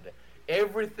Pokemon.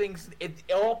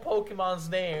 All Pokemon's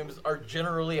names are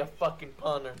generally a fucking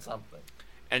pun or something.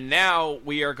 And now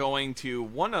we are going to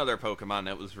one other Pokemon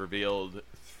that was revealed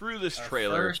through this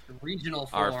trailer.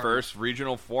 Our first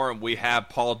regional form. We have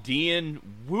Paldean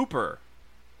Wooper.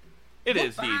 It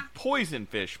is the poison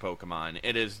fish Pokemon.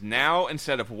 It is now,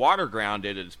 instead of water ground,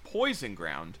 it is poison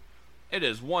ground. It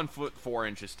is 1 foot 4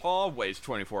 inches tall, weighs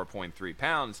 24.3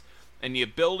 pounds, and the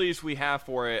abilities we have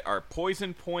for it are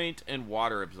Poison Point and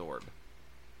Water Absorb.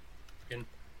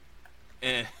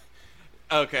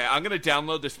 Okay, I'm going to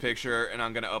download this picture and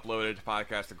I'm going to upload it to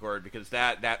Podcast Accord because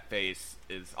that face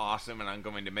is awesome and I'm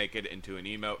going to make it into an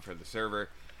emote for the server.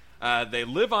 They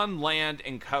live on land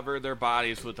and cover their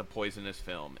bodies with a poisonous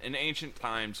film. In ancient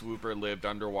times, Wooper lived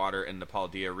underwater in the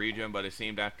Paldea region, but it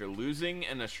seemed after losing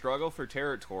in a struggle for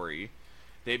territory,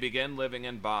 they began living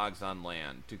in bogs on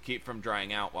land. To keep from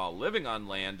drying out while living on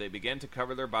land, they began to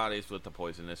cover their bodies with the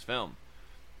poisonous film.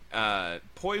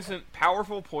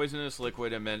 Powerful poisonous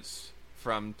liquid emits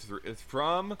from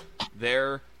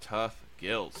their tough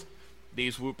gills.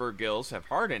 These Wooper gills have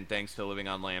hardened thanks to living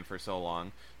on land for so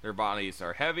long. Their bodies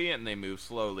are heavy and they move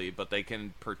slowly, but they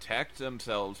can protect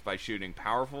themselves by shooting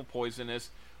powerful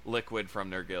poisonous liquid from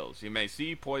their gills. You may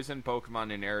see poison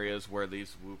Pokemon in areas where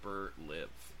these Wooper live.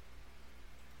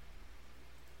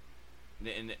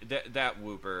 And that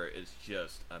Wooper is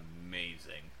just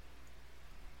amazing.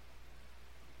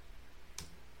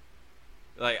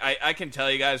 Like, I can tell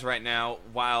you guys right now,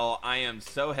 while I am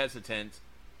so hesitant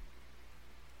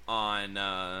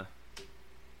on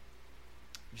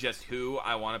just who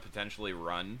I want to potentially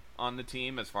run on the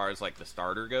team as far as, like, the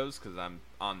starter goes, because I'm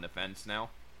on the fence now.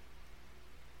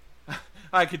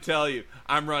 I can tell you,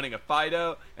 I'm running a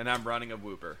Fido, and I'm running a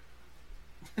Wooper.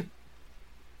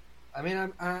 I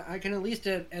mean, I can at least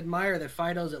admire that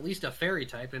Fido's at least a fairy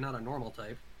type and not a normal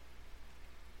type.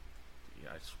 Yeah,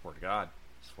 I swear to God.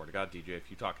 DJ, if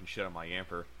you're talking shit on my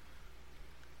Yamper.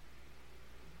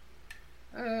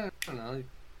 I don't know.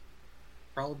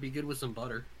 Probably be good with some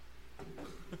butter.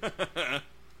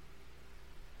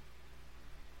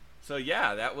 So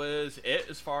yeah, that was it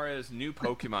as far as new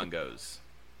Pokemon goes.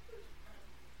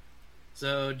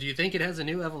 So, do you think it has a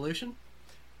new evolution?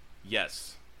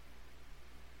 Yes.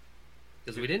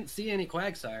 Because we didn't see any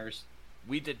Quagsires.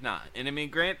 We did not. And I mean,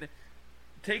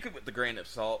 take it with the grain of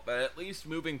salt, but at least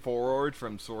moving forward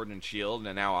from Sword and Shield,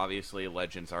 and now obviously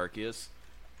Legends Arceus,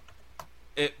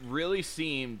 it really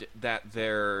seemed that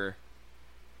they're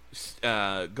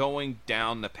going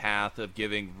down the path of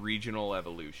giving regional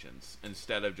evolutions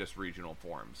instead of just regional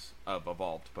forms of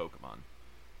evolved Pokemon.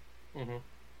 Mm-hmm.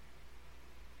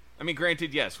 I mean,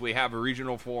 granted, yes, we have a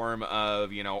regional form of,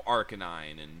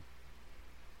 Arcanine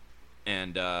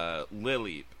and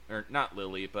Lileep, or not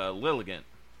Lileep, Lilligant.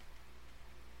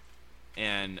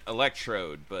 And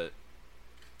Electrode, but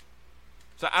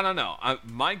so I don't know.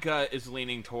 My gut is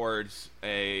leaning towards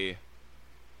a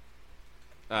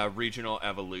regional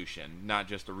evolution, not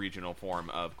just a regional form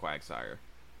of Quagsire.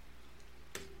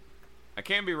 I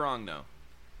can be wrong though,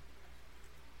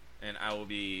 and I will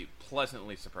be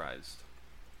pleasantly surprised.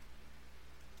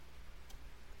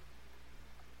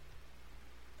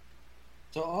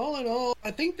 So all in all,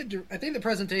 I think the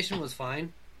presentation was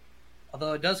fine,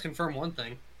 although it does confirm one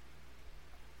thing.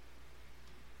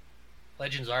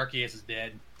 Legends Arceus is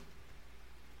dead.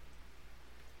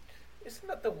 Isn't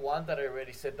that the one that I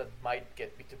already said that might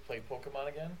get me to play Pokemon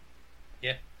again?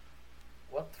 Yeah.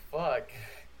 What the fuck?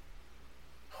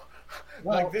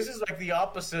 Well- Like, this is like the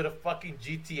opposite of fucking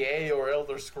GTA or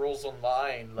Elder Scrolls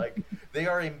Online. Like, they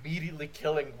are immediately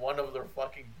killing one of their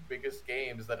fucking biggest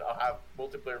games that have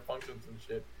multiplayer functions and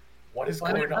shit. What is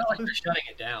Well, I mean, going it's not like on? they're shutting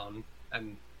it down.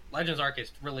 And Legends Arceus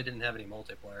really didn't have any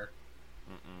multiplayer.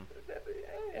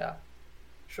 Yeah,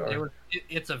 sure.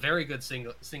 It's a very good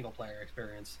single player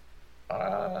experience.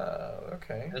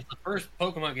 Okay. It's the first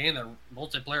Pokemon game that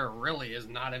multiplayer really is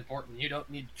not important. You don't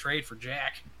need to trade for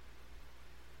Jack.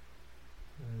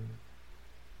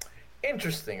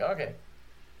 Interesting. Okay.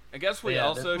 I guess we Yeah,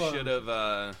 also this one- should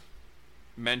have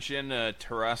mentioned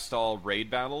Terrestrial raid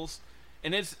battles.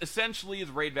 And it's essentially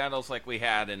the raid battles like we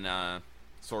had in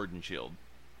Sword and Shield.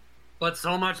 But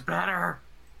so much better!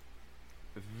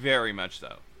 Very much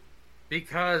so.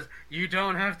 Because you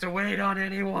don't have to wait on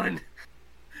anyone.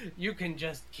 You can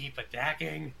just keep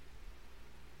attacking.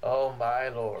 Oh my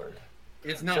lord.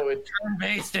 It's not So it-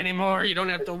 turn-based anymore. You don't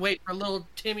have to wait for little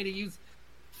Timmy to use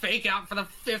Fake Out for the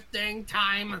 5th dang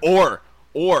time.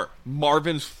 Or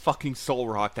Marvin's fucking Soul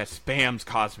Rock that spams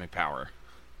Cosmic Power.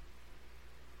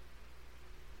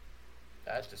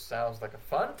 That just sounds like a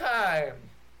fun time.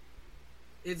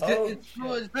 It's Oh, good. It's so shit.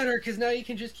 much better because now you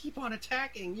can just keep on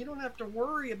attacking. You don't have to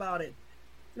worry about it.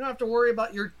 You don't have to worry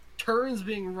about your turns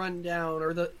being run down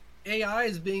or the AI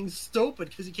is being stupid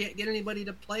because you can't get anybody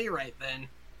to play right then.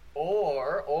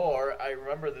 Or I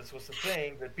remember this was a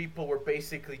thing that people were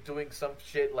basically doing some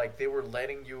shit like they were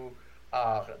letting you,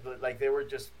 like they were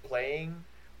just playing,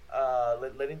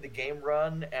 letting the game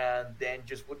run, and then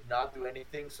just would not do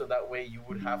anything. So that way you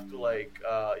would have to like,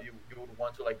 you would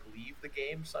want to like leave the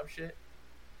game, some shit.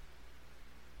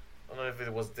 I don't know if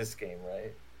it was this game,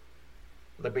 right?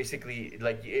 Like basically,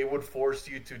 like it would force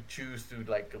you to choose to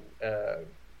like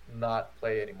not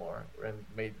play anymore and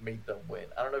made them win.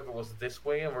 I don't know if it was this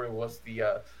way or it was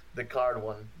the card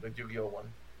one, the Yu-Gi-Oh one.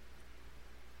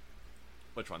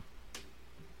 Which one?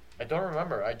 I don't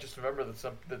remember. I just remember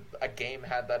that a game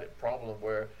had that problem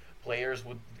where players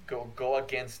would go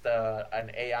against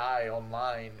an AI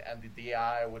online, and the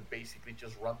AI would basically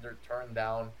just run their turn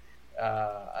down.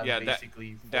 And Yeah,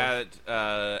 basically that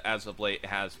as of late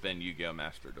has been Yu-Gi-Oh!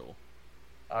 Master Duel.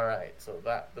 All right, so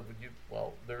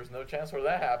well, there's no chance for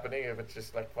that happening if it's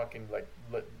just like fucking like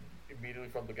immediately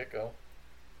from the get-go.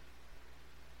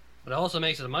 But it also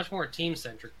makes it much more team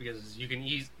centric because you can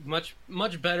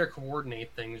much better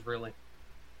coordinate things. Really,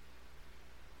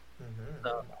 Mm-hmm.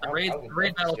 the I raid would love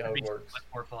to battle see how can it be works. much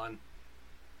more fun.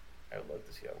 I would love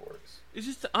to see how it works. It's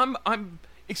just I'm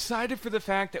excited for the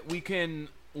fact that we can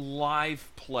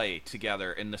live play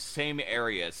together in the same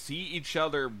area, see each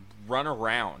other run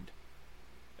around,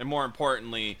 and more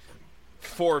importantly,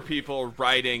 4 people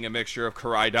riding a mixture of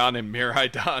Koraidon and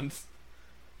Miraidons.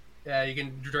 Yeah, you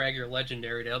can drag your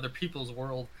legendary to other people's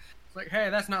world. It's like, hey,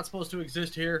 that's not supposed to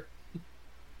exist here.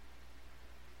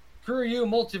 Screw you,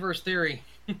 multiverse theory.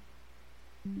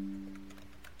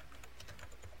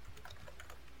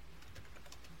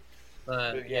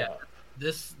 But yeah,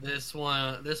 this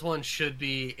one should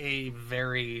be a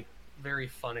very, very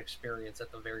fun experience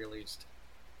at the very least.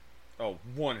 Oh,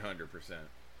 100%.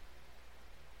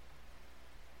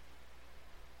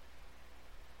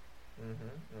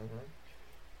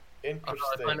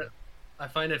 Interesting. I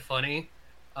find it funny.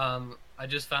 I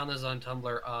just found this on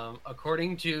Tumblr.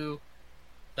 According to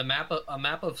a map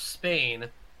of Spain,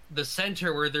 the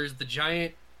center where there's the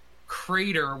giant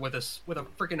crater with a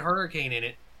freaking hurricane in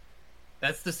it.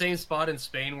 That's the same spot in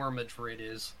Spain where Madrid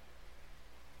is.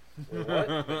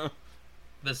 What?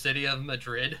 The city of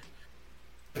Madrid.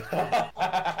 So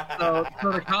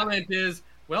the comment is,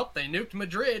 well, they nuked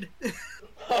Madrid. And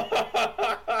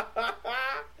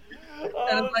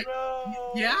I'm like,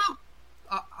 no! yeah,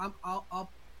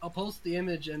 I'll post the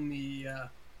image and the.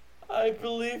 I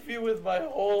believe you with my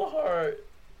whole heart.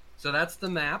 So that's the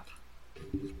map.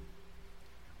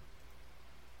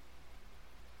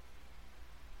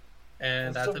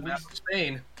 And that's the map of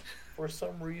Spain. For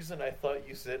some reason, I thought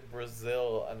you said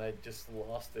Brazil, and I just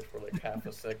lost it for like half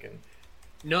a second.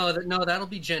 No, that'll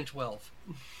be Gen 12.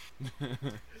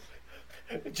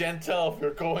 Gen 12,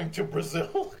 you're going to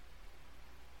Brazil?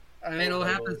 I mean, it'll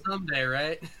happen someday,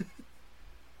 right?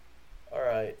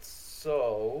 Alright,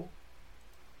 so...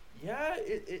 Yeah,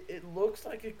 it looks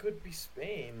like it could be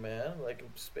Spain, man. Like,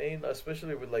 Spain,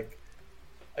 especially with, like...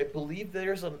 I believe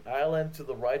there's an island to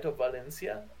the right of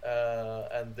Valencia,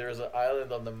 and there's an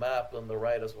island on the map on the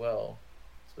right as well.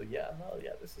 So, yeah, no,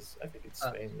 yeah, this is... I think it's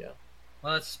Spain, yeah.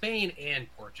 Well, it's Spain and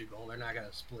Portugal. They're not going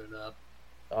to split it up.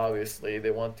 Obviously,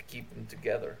 they want to keep them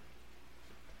together.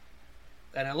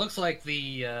 And it looks like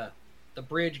the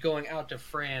bridge going out to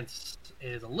France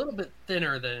is a little bit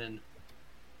thinner than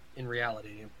in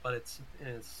reality, but it's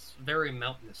very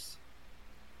mountainous.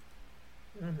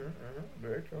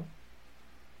 Very true.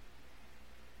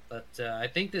 But I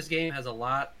think this game has a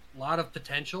lot of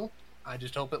potential. I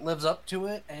just hope it lives up to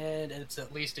it, and it's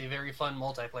at least a very fun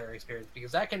multiplayer experience,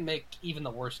 because that can make even the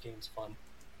worst games fun.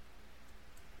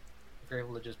 If you're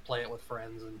able to just play it with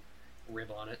friends and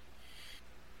rib on it.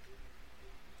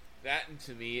 That, and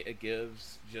to me, it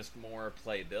gives just more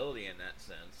playability in that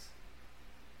sense.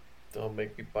 Don't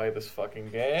make me buy this fucking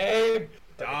game.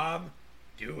 Dom,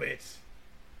 do it.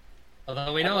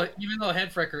 Although we know, even though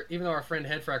our friend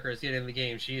Headfrecker is getting the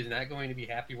game, she is not going to be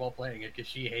happy while playing it because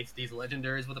she hates these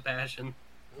legendaries with a passion.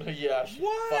 Yeah.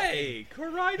 Why?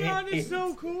 Koraidon is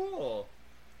so cool.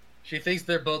 She thinks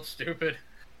they're both stupid.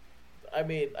 I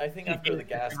mean, I think after the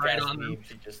gas meme,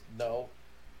 she just no.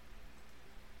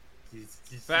 In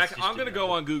fact, I'm gonna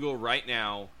go on Google right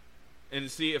now and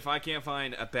see if I can't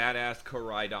find a badass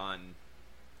Koraidon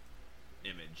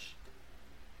image.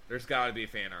 There's got to be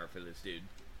fan art for this dude.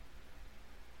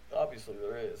 Obviously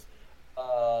there is.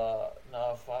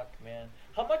 No, fuck, man.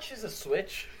 How much is a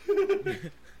Switch?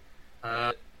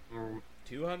 200.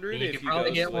 You if could you probably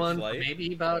go get Switch one for Lite.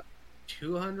 maybe about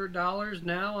 $200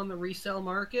 now on the resale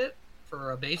market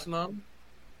for a base model.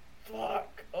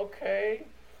 Fuck. Okay.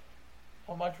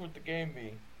 How much would the game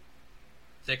be?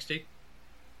 60.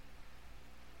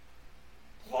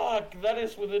 Fuck, that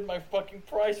is within my fucking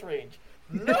price range.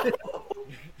 No.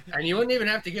 And you wouldn't even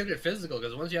have to get it physical,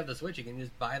 because once you have the Switch, you can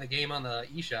just buy the game on the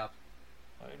eShop.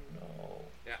 I know.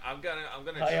 Yeah, I'm gonna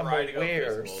I am try to go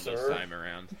aware, physical this sir. time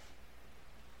around.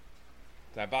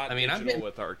 I bought I mean, digital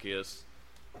with Arceus.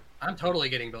 I'm totally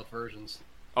getting both versions.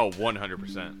 Oh,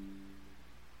 100%.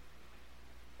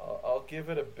 I'll give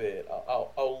it a bit.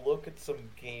 I'll look at some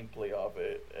gameplay of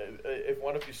it. If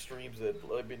one of you streams it,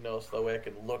 let me know so that way I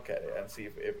can look at it and see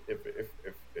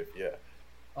if yeah.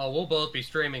 Oh, we'll both be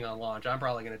streaming on launch. I'm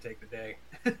probably going to take the day.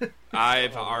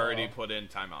 I've already put in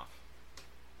time off.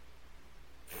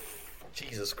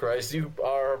 Jesus Christ, you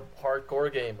are hardcore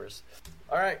gamers.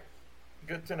 All right,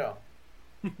 good to know.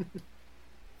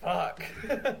 Fuck.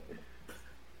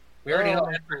 We already know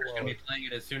Edgar's going to be playing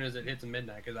it as soon as it hits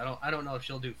midnight, because I don't know if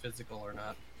she'll do physical or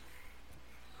not.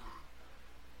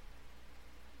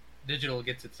 Digital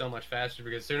gets it so much faster,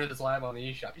 because as soon as it's live on the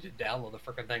eShop, you just download the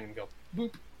frickin' thing and go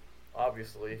boop.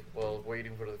 Obviously, well,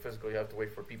 waiting for the physical, you have to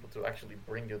wait for people to actually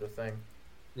bring you the thing.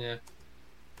 Yeah.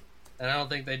 And I don't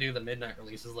think they do the midnight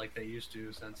releases like they used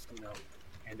to since,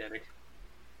 pandemic.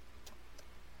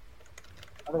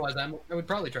 Otherwise, I would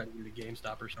probably try to do the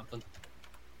GameStop or something.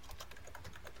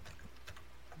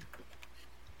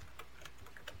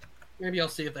 Maybe I'll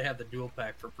see if they have the dual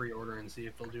pack for pre-order and see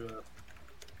if they'll do a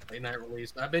late night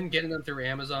release. I've been getting them through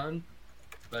Amazon,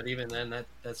 but even then, that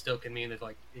still can mean that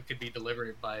it could be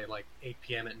delivered by 8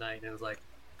 p.m. at night, and it's like,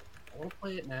 I want to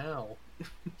play it now.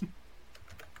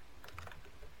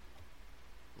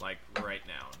 Like right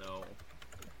now, no.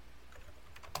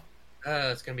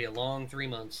 It's gonna be a long 3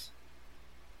 months.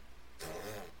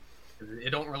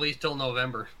 It don't release till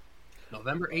November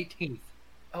 18th.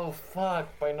 Oh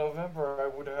fuck! By November, I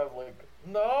would have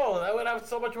no. I would have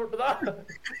so much work done.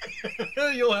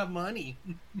 You'll have money.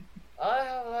 I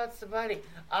have lots of money.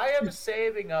 I am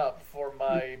saving up for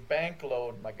my bank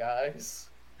loan, my guys.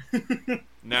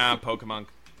 Nah, Pokemon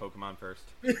first.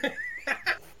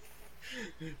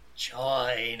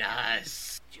 Join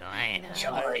us. Join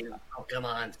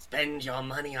Pokemon. Spend your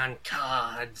money on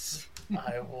cards.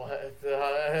 I want.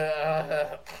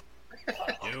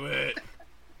 Do it.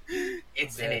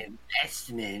 It's an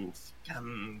investment.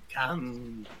 Come.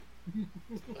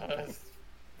 I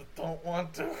don't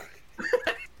want to.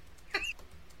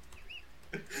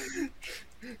 It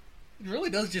really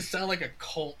does just sound like a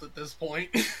cult at this point.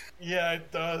 Yeah, it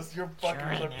does. Your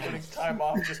fuckers are putting time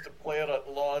off just to play it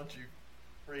at launch, you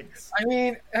freaks. I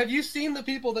mean, have you seen the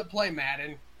people that play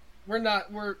Madden?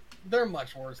 They're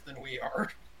much worse than we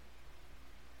are.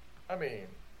 I mean,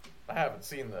 I haven't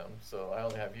seen them, so I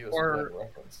only have you as Or- a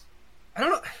reference. I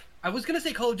don't know. I was gonna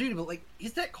say Call of Duty, but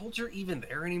is that culture even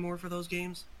there anymore for those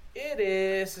games? It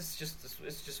is. It's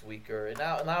just weaker. And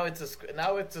now it's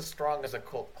as strong as a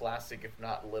cult classic, if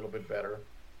not a little bit better.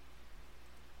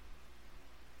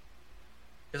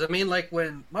 Because I mean,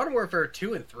 when Modern Warfare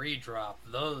 2 and 3 dropped,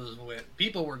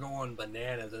 people were going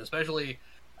bananas, and especially,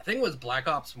 I think it was Black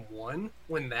Ops 1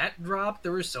 when that dropped.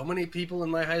 There were so many people in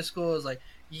my high school. I was like,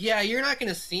 "Yeah, you're not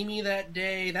gonna see me that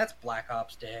day. That's Black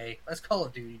Ops Day. That's Call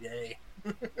of Duty Day."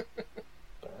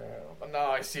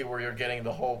 now I see where you're getting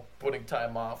the whole putting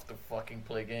time off to fucking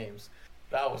play games.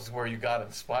 That was where you got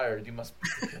inspired. You must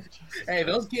be... Hey,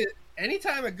 those kids,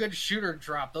 anytime a good shooter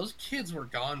dropped, those kids were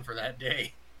gone for that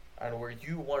day. And were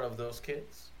you one of those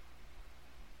kids?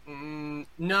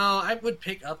 No, I would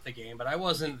pick up the game, but I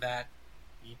wasn't that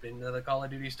deep into the Call of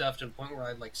Duty stuff to the point where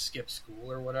I'd, like, skip school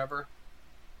or whatever.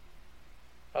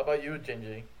 How about you,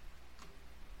 Gingy?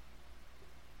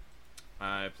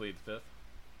 I plead the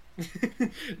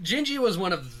fifth. Gingy was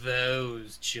one of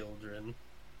those children.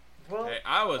 Well, Hey,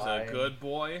 I was fine. a good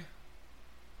boy.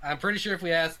 I'm pretty sure if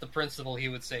we asked the principal, he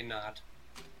would say not.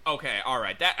 Okay,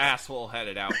 alright, that asshole had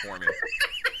it out for me.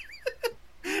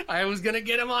 I was gonna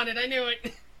get him on it, I knew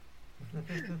it.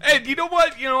 Hey, you know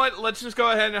what? Let's just go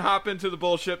ahead and hop into the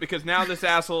bullshit, because now this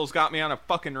asshole's got me on a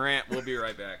fucking rant. We'll be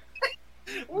right back.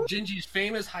 Gingy's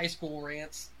famous high school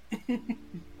rants.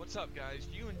 What's up, guys?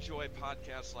 Do you enjoy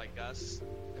podcasts like us?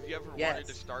 Have you ever Yes. wanted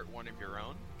to start one of your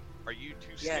own? Are you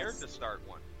too Yes. scared to start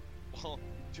one? Well,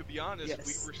 to be honest, Yes.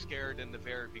 we were scared in the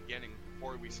very beginning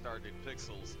before we started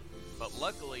Pixels, but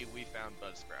luckily we found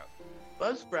Buzzsprout.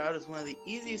 Buzzsprout is one of the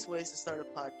easiest ways to start a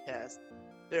podcast.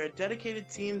 They're a dedicated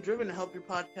team driven to help your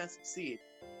podcast succeed.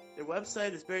 Their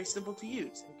website is very simple to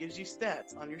use and gives you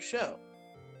stats on your show.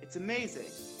 It's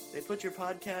amazing. They put your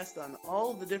podcast on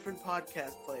all the different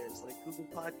podcast players like Google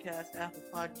Podcasts, Apple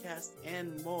Podcasts,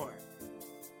 and more.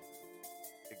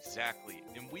 Exactly,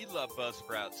 and we love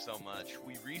Buzzsprout so much,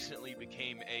 we recently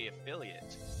became a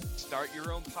affiliate. Start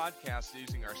your own podcast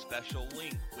using our special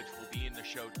link, which will be in the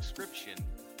show description.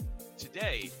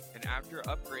 Today, and after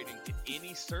upgrading to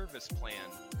any service plan,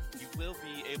 you will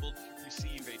be able to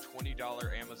receive a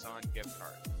 $20 Amazon gift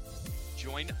card.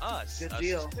 Join us, Good us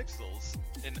deal. as Pixels,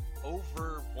 and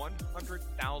over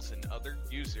 100,000 other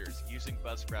users using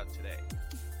Buzzsprout today.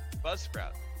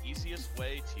 Buzzsprout, easiest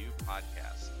way to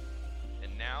podcast.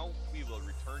 And now we will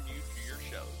return you to your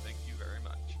show. Thank you very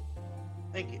much.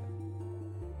 Thank you.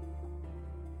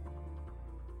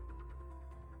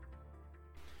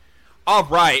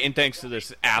 Alright, and thanks to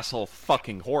this asshole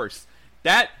fucking horse,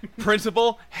 that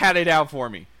principal had it out for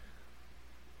me.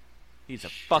 He's a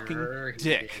fucking Sure he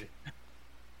dick. did.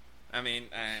 I mean,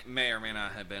 I may or may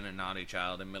not have been a naughty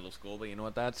child in middle school, but you know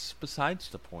what? That's besides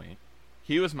the point.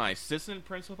 He was my assistant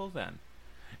principal then.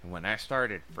 And when I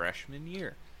started freshman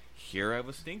year, here I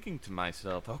was thinking to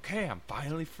myself, okay, I'm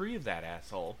finally free of that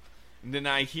asshole. And then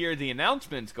I hear the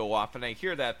announcements go off, and I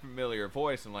hear that familiar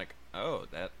voice, and I'm like, oh,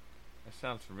 that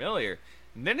sounds familiar.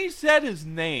 And then he said his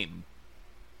name.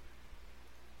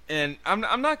 And I'm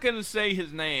not going to say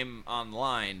his name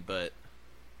online, but...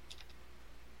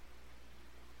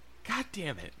 God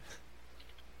damn it.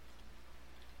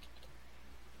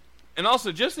 And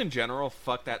also, just in general,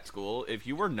 fuck that school. If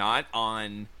you were not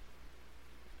on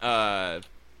a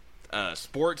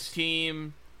sports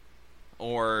team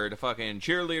or the fucking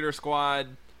cheerleader squad,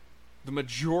 the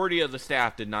majority of the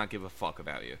staff did not give a fuck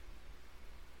about you.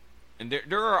 And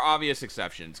there are obvious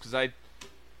exceptions, because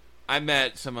I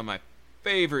met some of my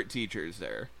favorite teachers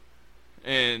there.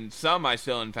 And some I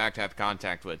still, in fact, have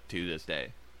contact with to this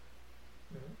day.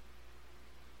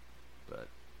 But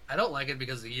I don't like it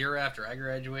because the year after I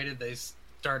graduated, they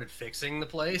started fixing the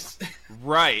place.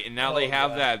 right, and now Oh, they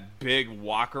have God. that big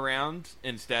walk around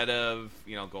instead of,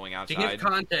 going To outside. give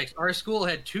context, our school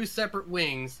had two separate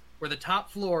wings where the top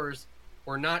floors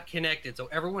were not connected, so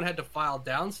everyone had to file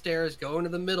downstairs, go into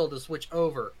the middle to switch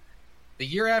over. The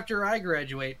year after I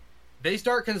graduate, they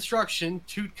start construction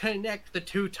to connect the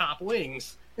two top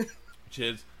wings. Which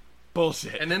is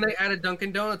bullshit. And then they added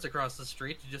Dunkin' Donuts across the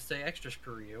street to just say extra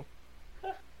screw you.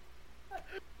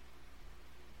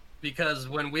 Because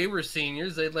when we were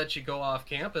seniors, they'd let you go off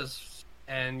campus,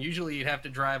 and usually you'd have to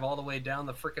drive all the way down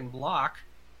the frickin' block.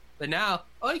 But now,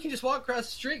 you can just walk across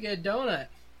the street and get a donut.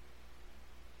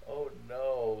 Oh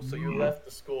no! So you left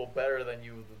the school better than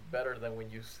when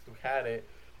you had it,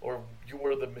 or you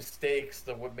were the mistakes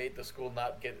that would made the school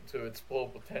not get to its full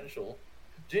potential.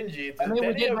 Gingy, I mean,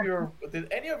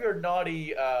 did any of your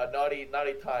naughty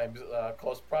times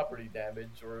cause property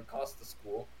damage or cost the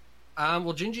school?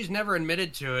 Well, Gingy's never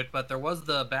admitted to it, but there was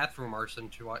the bathroom arson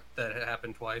that had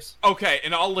happened twice. Okay,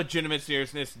 in all legitimate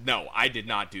seriousness, no, I did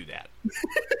not do that.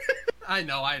 I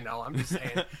know, I'm just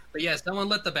saying. But yeah, someone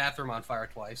lit the bathroom on fire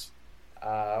twice.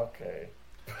 Okay.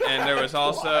 And there was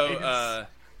also, Twice.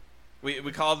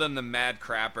 we called them the Mad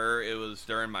Crapper. It was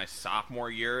during my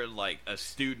sophomore year, like, a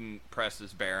student pressed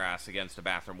his bare ass against the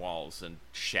bathroom walls and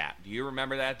shat. Do you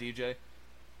remember that, DJ?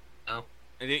 No.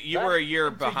 And you were a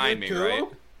year behind me, right?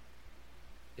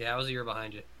 Yeah, I was a year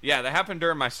behind you. Yeah, that happened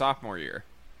during my sophomore year.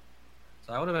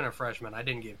 So I would have been a freshman. I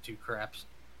didn't give two craps.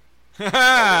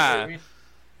 Ha!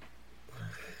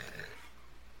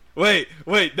 Wait,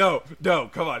 no,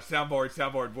 come on,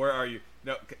 soundboard, where are you?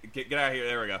 No, get out of here,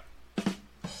 there we go.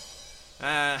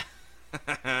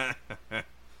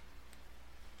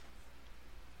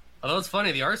 Although it's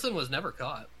funny, the arson was never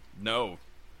caught. No.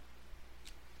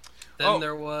 Then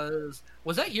there was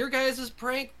that your guys'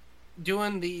 prank?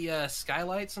 Doing the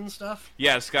skylights and stuff?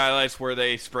 Yeah, skylights where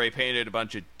they spray painted a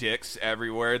bunch of dicks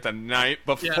everywhere the night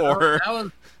before. Yeah,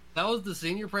 that was the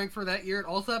senior prank for that year. It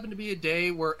also happened to be a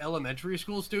day where elementary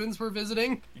school students were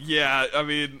visiting. Yeah, I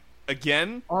mean,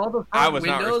 again, all the I was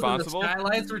not windows responsible. And the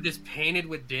skylights were just painted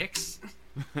with dicks.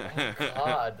 Oh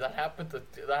God, that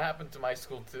happened to my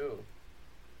school too.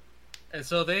 And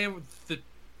so the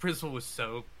principal was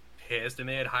so pissed, and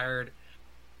they had hired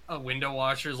window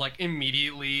washers like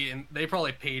immediately, and they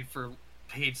probably paid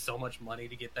so much money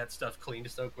to get that stuff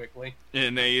cleaned so quickly.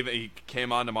 And he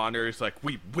came on the monitor. It's like,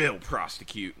 we will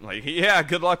prosecute. Like, yeah,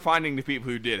 good luck finding the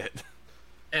people who did it.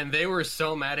 And they were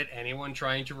so mad at anyone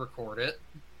trying to record it.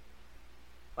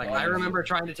 Like, I remember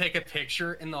trying to take a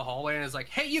picture in the hallway, and it's like,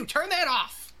 hey, you, turn that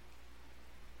off!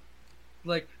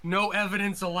 Like, no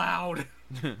evidence allowed.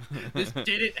 This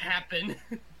didn't happen.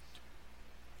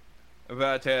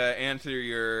 About to answer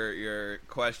your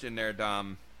question there,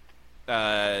 Dom.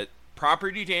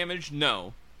 Property damage,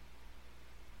 no.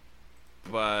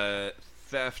 But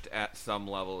theft at some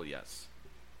level, yes.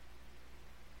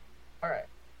 Alright.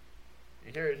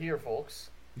 You hear it here, folks.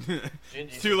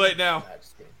 It's too late now.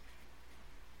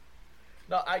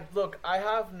 No, I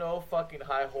have no fucking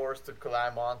high horse to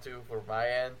climb onto for my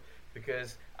end,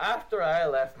 because after I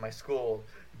left my school,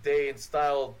 they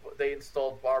installed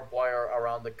barbed wire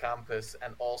around the campus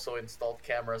and also installed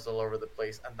cameras all over the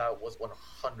place, and that was 100%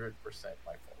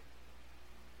 my fault.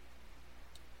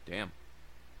 Damn.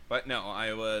 But no,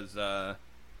 I was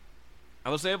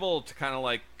able to kind of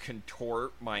like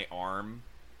contort my arm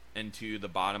into the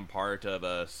bottom part of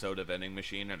a soda vending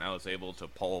machine, and I was able to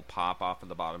pull pop off of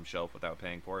the bottom shelf without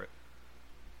paying for it.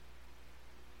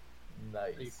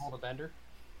 Nice. So you pulled a bender?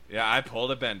 Yeah, I pulled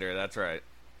a bender, that's right.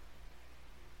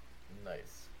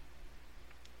 Nice.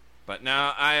 But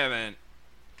no, I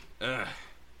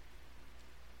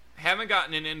haven't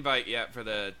gotten an invite yet for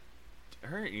the...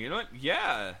 You know what?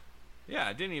 Yeah,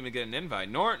 I didn't even get an invite.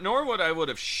 Nor would I would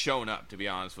have shown up, to be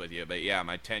honest with you. But yeah,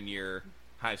 my 10-year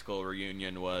high school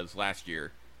reunion was last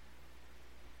year.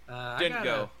 Didn't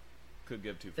go. Could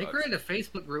give two fucks. They created a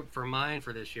Facebook group for mine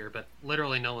for this year, but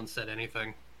literally no one said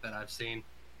anything that I've seen.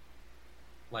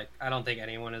 Like, I don't think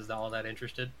anyone is all that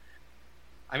interested.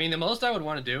 I mean, the most I would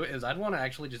want to do is I'd want to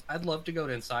actually I'd love to go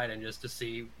inside and just to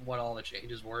see what all the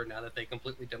changes were now that they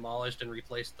completely demolished and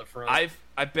replaced the front.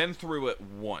 I've been through it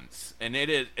once, and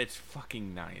it's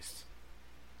fucking nice.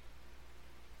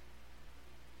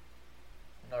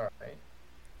 All right.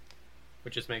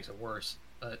 Which just makes it worse,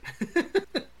 but...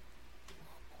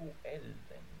 Who else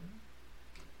then?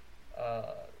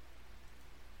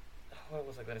 What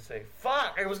was I going to say?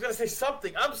 Fuck! I was going to say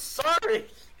something! I'm sorry!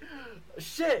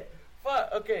 Shit!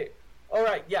 Fuck, okay.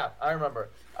 Alright, yeah, I remember.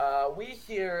 We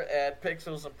here at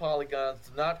Pixels and Polygons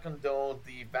do not condone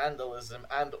the vandalism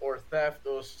and or theft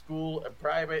of school,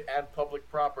 private, and public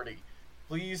property.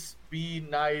 Please be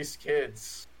nice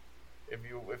kids. If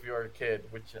you're a kid,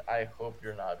 which I hope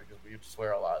you're not, because we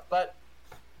swear a lot. But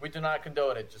we do not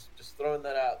condone it. Just throwing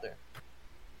that out there.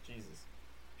 Jesus.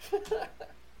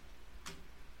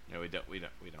 No, we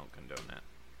don't condone that.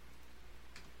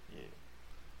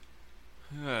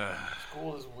 Yeah.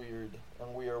 School is weird,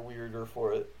 and we are weirder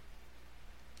for it.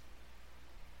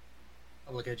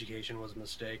 Public education was a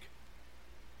mistake.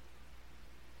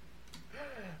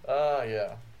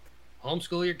 Yeah.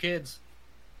 Homeschool your kids.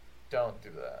 Don't do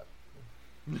that.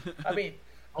 I mean,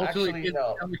 Homeschool actually, your kids.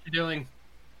 no. Tell what you're doing.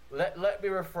 Let me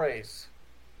rephrase.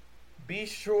 Be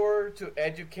sure to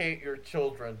educate your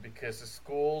children, because the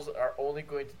schools are only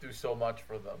going to do so much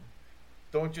for them.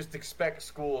 Don't just expect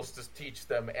schools to teach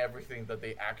them everything that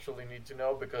they actually need to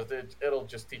know, because it'll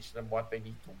just teach them what they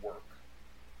need to work.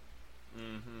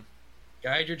 Mm-hmm.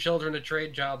 Guide your children to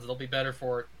trade jobs. They'll be better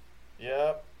for it.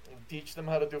 Yep. And teach them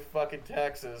how to do fucking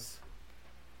taxes.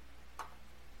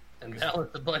 And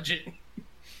balance the budget.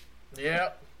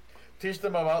 Yep. Teach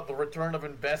them about the return of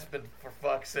investment, for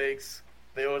fuck's sakes.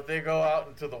 They go out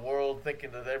into the world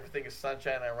thinking that everything is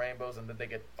sunshine and rainbows, and then they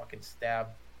get fucking stabbed.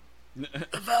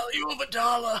 The value of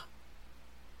 $1.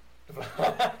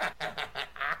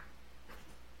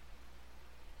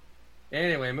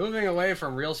 Anyway, moving away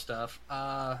from real stuff.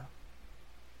 I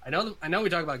know we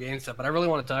talk about game stuff, but I really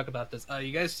want to talk about this.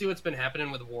 You guys see what's been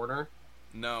happening with Warner?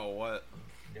 No, what?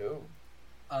 No.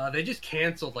 They just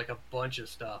canceled like a bunch of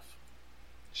stuff.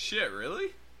 Shit,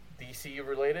 really? DC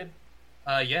related?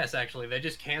 Yes, actually, they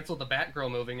just canceled the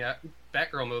Batgirl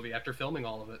movie after filming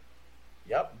all of it.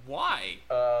 Yep. Why?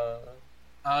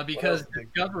 Because What else?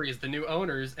 Discovery is the new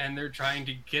owners, and they're trying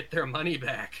to get their money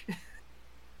back.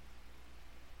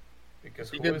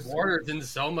 Because Warner's in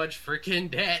so much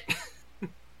freaking debt.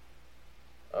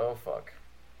 Oh fuck.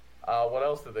 What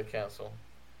else did they cancel?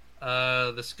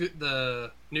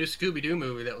 The new Scooby-Doo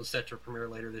movie that was set to premiere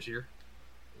later this year.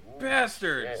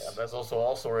 Bastards! Yeah, that's also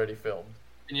already filmed.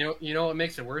 And you know what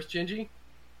makes it worse, Gingy?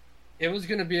 It was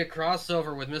going to be a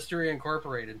crossover with Mystery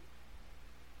Incorporated.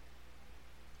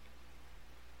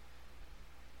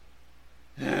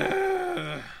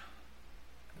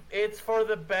 It's for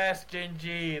the best,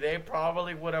 Gingy. They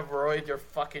probably would have ruined your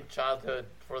fucking childhood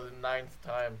for the 9th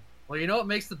time. Well, you know what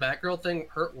makes the Batgirl thing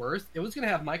hurt worse? It was going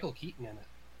to have Michael Keaton in it.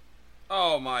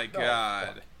 Oh my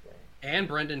god. And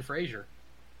Brendan Fraser.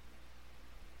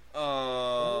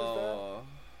 Oh.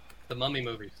 The Mummy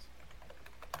movies.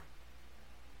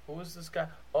 Who is this guy?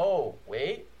 Oh,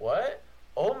 wait, what?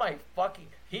 Oh my fucking...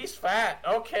 He's fat.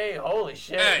 Okay, holy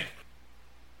shit. Hey!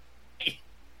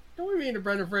 Don't be mean to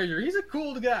Brendan Fraser. He's a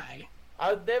cool guy.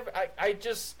 I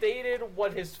just stated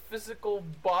what his physical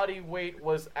body weight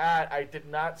was at. I did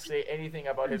not say anything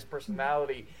about his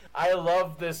personality. I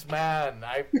love this man.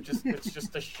 It's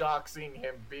just a shock seeing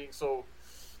him being so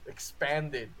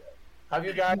expanded. Are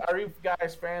you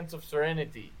guys fans of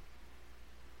Serenity?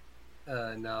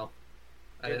 No.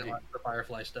 I didn't like the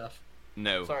Firefly stuff.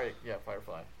 No. Sorry, yeah,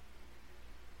 Firefly.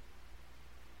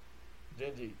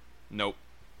 Gingy, Nope.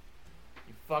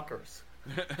 you fuckers.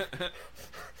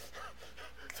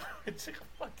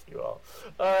 Fuck you all.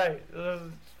 Alright,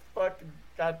 fucking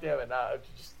goddamn it. Nah, it's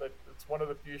just like, it's one of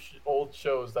the few old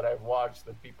shows that I've watched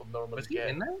that people normally Was he get.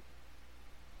 in that?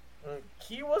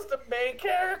 He was the main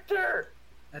character.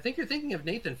 I think you're thinking of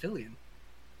Nathan Fillion.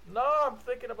 No, I'm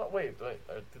thinking about. Wait.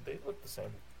 Did they look the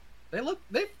same?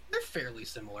 They're fairly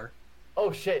similar.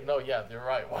 Oh shit! No, yeah, you're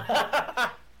right.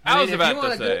 I was about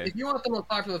to say. If you want the most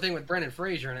popular thing with Brendan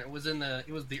Fraser, and it was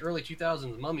the early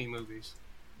 2000s Mummy movies.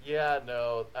 Yeah,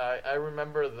 no, I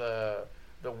remember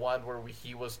the one where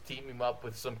he was teaming up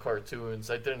with some cartoons.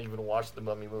 I didn't even watch the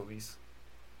Mummy movies.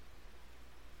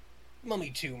 Mummy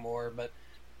 2 more, but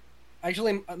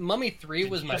actually Mummy 3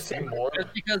 was my Just say favorite, more?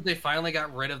 just because they finally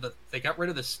got rid of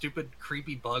the stupid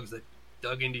creepy bugs that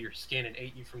dug into your skin and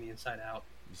ate you from the inside out.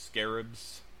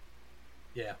 Scarabs.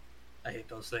 Yeah, I hate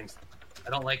those things. I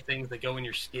don't like things that go in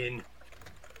your skin.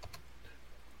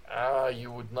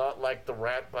 You would not like the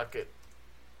rat bucket.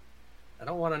 I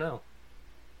don't want to know.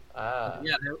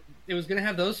 Yeah, it was going to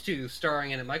have those two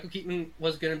starring in it. Michael Keaton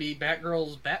was going to be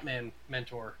Batgirl's Batman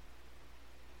mentor.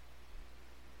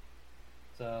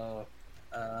 So,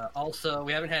 also,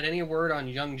 we haven't had any word on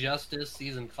Young Justice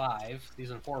Season 5.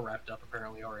 Season 4 wrapped up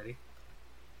apparently already.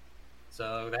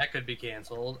 So, that could be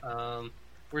canceled.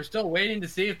 We're still waiting to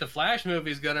see if the Flash movie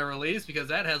is going to release, because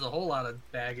that has a whole lot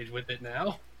of baggage with it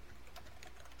now.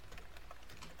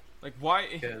 Like, why?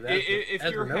 If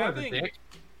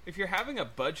you're having a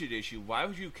budget issue, why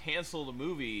would you cancel the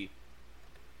movie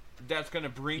that's going to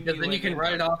bring because you then you in can income?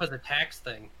 write it off as a tax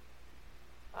thing.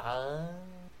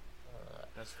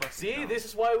 That's fucking See, dumb. this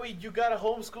is why you gotta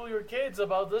homeschool your kids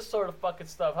about this sort of fucking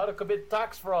stuff. How to commit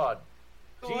tax fraud.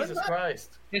 Well, Jesus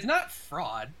Christ. It's not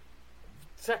fraud.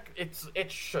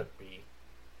 It should be.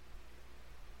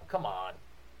 Come on.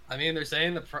 I mean, they're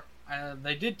saying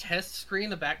they did test screen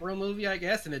the Batgirl movie, I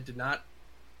guess, and it did not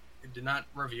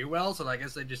review well. So I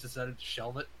guess they just decided to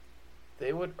shelve it.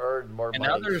 They would earn more And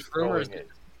money. now there's rumors. showing it.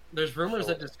 There's rumors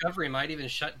that Sure. Discovery might even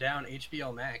shut down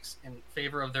HBO Max in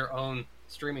favor of their own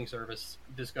streaming service,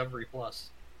 Discovery Plus.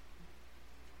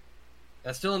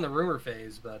 That's still in the rumor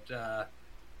phase, but I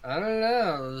don't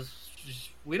know.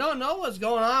 We don't know what's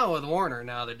going on with Warner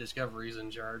now that Discovery's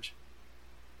in charge.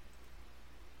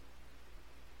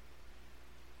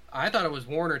 I thought it was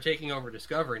Warner taking over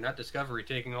Discovery, not Discovery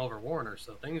taking over Warner,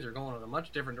 so things are going in a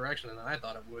much different direction than I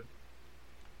thought it would.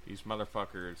 These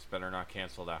motherfuckers better not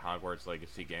cancel that Hogwarts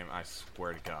Legacy game. I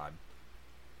swear to God.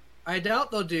 I doubt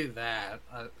they'll do that,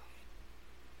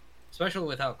 especially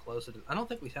with how close it is. I don't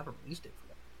think we have a release date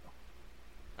for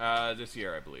that. This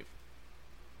year, I believe.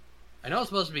 I know it's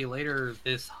supposed to be later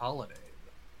this holiday.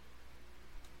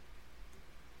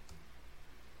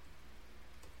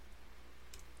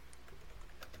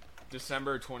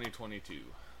 December 2022.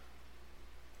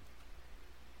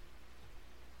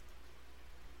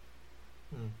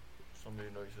 Somebody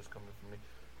noises coming from me.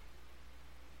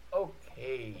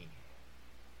 Okay.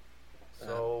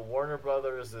 So Warner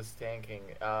Brothers is tanking.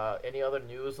 Any other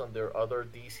news on their other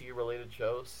DC related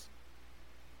shows?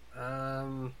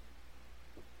 Other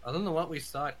than what we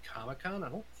saw at Comic-Con, I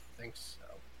don't think so.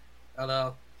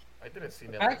 Although, I didn't see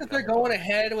the nothing. fact that they're going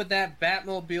ahead with that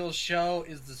Batmobile show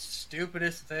is the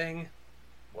stupidest thing.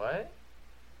 What?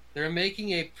 They're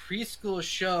making a preschool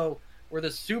show where the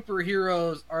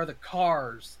superheroes are the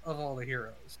cars of all the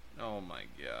heroes. Oh my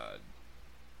god.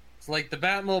 It's like the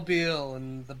Batmobile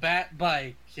and the Bat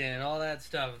Bike and all that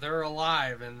stuff. They're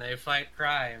alive and they fight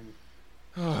crime.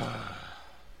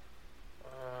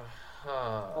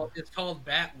 Well, it's called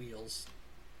Bat Wheels.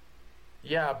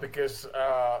 Yeah, because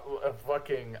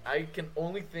I can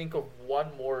only think of one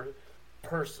more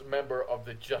member of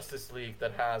the Justice League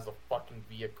that has a fucking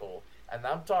vehicle, and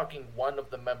I'm talking one of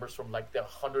the members from like the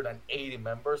 180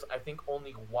 members. I think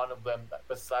only one of them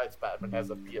besides Batman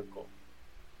has a vehicle.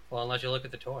 Well, unless you look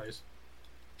at the toys.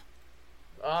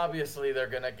 Obviously, they're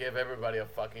gonna give everybody a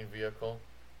fucking vehicle,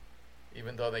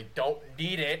 even though they don't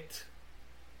need it.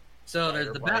 So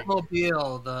there's the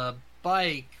Batmobile, the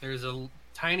bike, there's a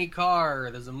tiny car,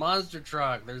 there's a monster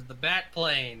truck, there's the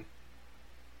Batplane.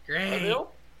 Great.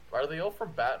 Are they all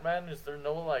from Batman? Is there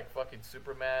no like fucking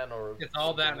Superman or? It's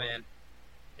all Batman.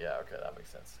 Yeah, okay, that makes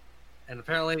sense. And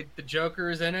apparently the Joker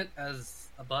is in it as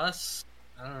a bus.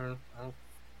 I don't know.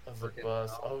 As a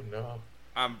bus. Oh no.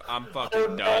 I'm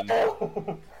fucking done.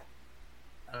 No.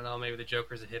 I don't know. Maybe the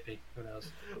Joker's a hippie. Who knows?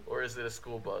 Or is it a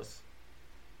school bus?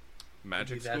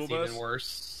 Magic Maybe school that's bus? even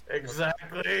worse.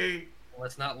 Exactly.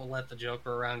 Let's not let the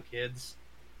Joker around kids.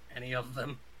 Any of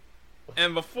them.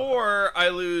 And before I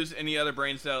lose any other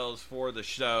brain cells for the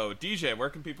show, DJ, where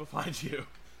can people find you?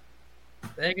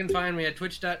 They can find me at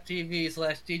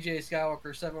twitch.tv/DJ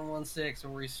Skywalker716,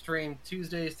 where we stream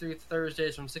Tuesdays through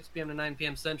Thursdays from 6 p.m. to 9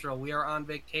 p.m. Central. We are on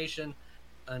vacation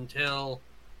until...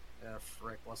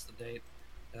 what's the date?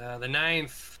 The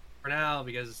 9th for now,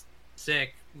 because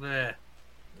sick. Bleh.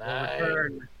 We'll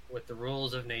return with the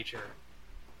rules of nature.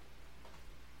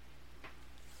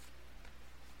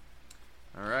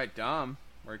 All right, Dom,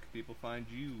 where can people find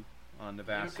you on the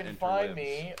vast interwebs? You can find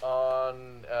me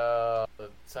on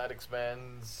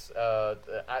SadXmen's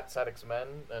at SadXmen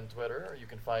on Twitter. You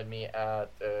can find me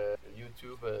at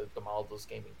YouTube, the Maldo's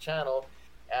Gaming Channel,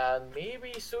 and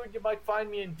maybe soon you might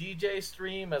find me in DJ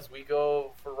Stream as we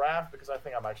go for Raft, because I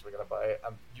think I'm actually gonna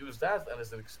use that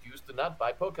as an excuse to not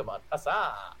buy Pokemon.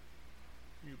 Huzzah!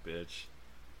 You bitch.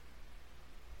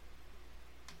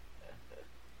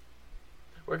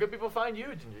 Where can people find you,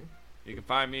 Ginger? You can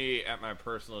find me at my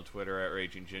personal Twitter at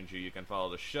Raging Ginger. You can follow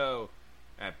the show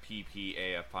at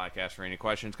PPAF Podcast for any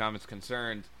questions, comments,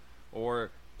 concerns,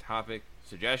 or topic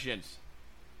suggestions.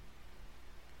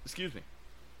 Excuse me.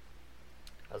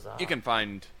 Huzzah. You can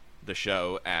find the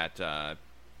show at PPAF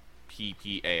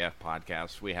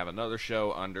Podcast. We have another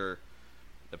show under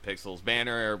the Pixels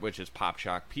banner, which is Pop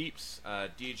Shock Peeps.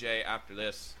 DJ, after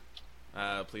this,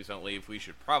 please don't leave. We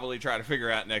should probably try to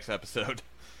figure out next episode.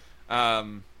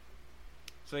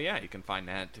 So yeah, you can find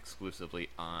that exclusively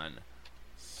on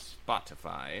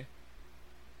Spotify.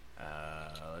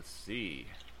 Let's see.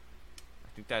 I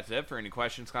think that's it for any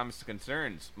questions, comments, or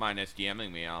concerns. Minus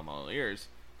DMing me, I'm all ears.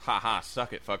 Haha,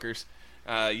 suck it, fuckers.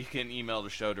 You can email the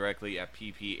show directly at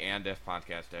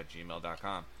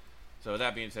ppandfpodcast@gmail.com. So with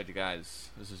that being said, you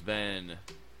guys, this has been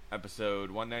episode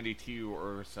 192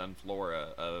 or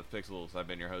Sunflora of Pixels. I've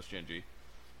been your host, Gingy.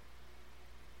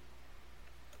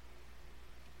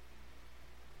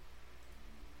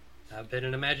 I've been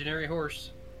an imaginary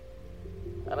horse.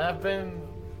 And I've been,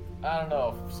 I don't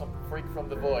know, some freak from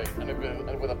the void, and it's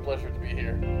been a pleasure to be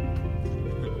here.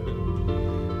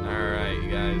 Alright,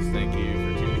 you guys, thank you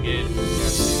for tuning in. We'll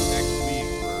catch you next week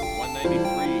for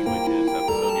 193.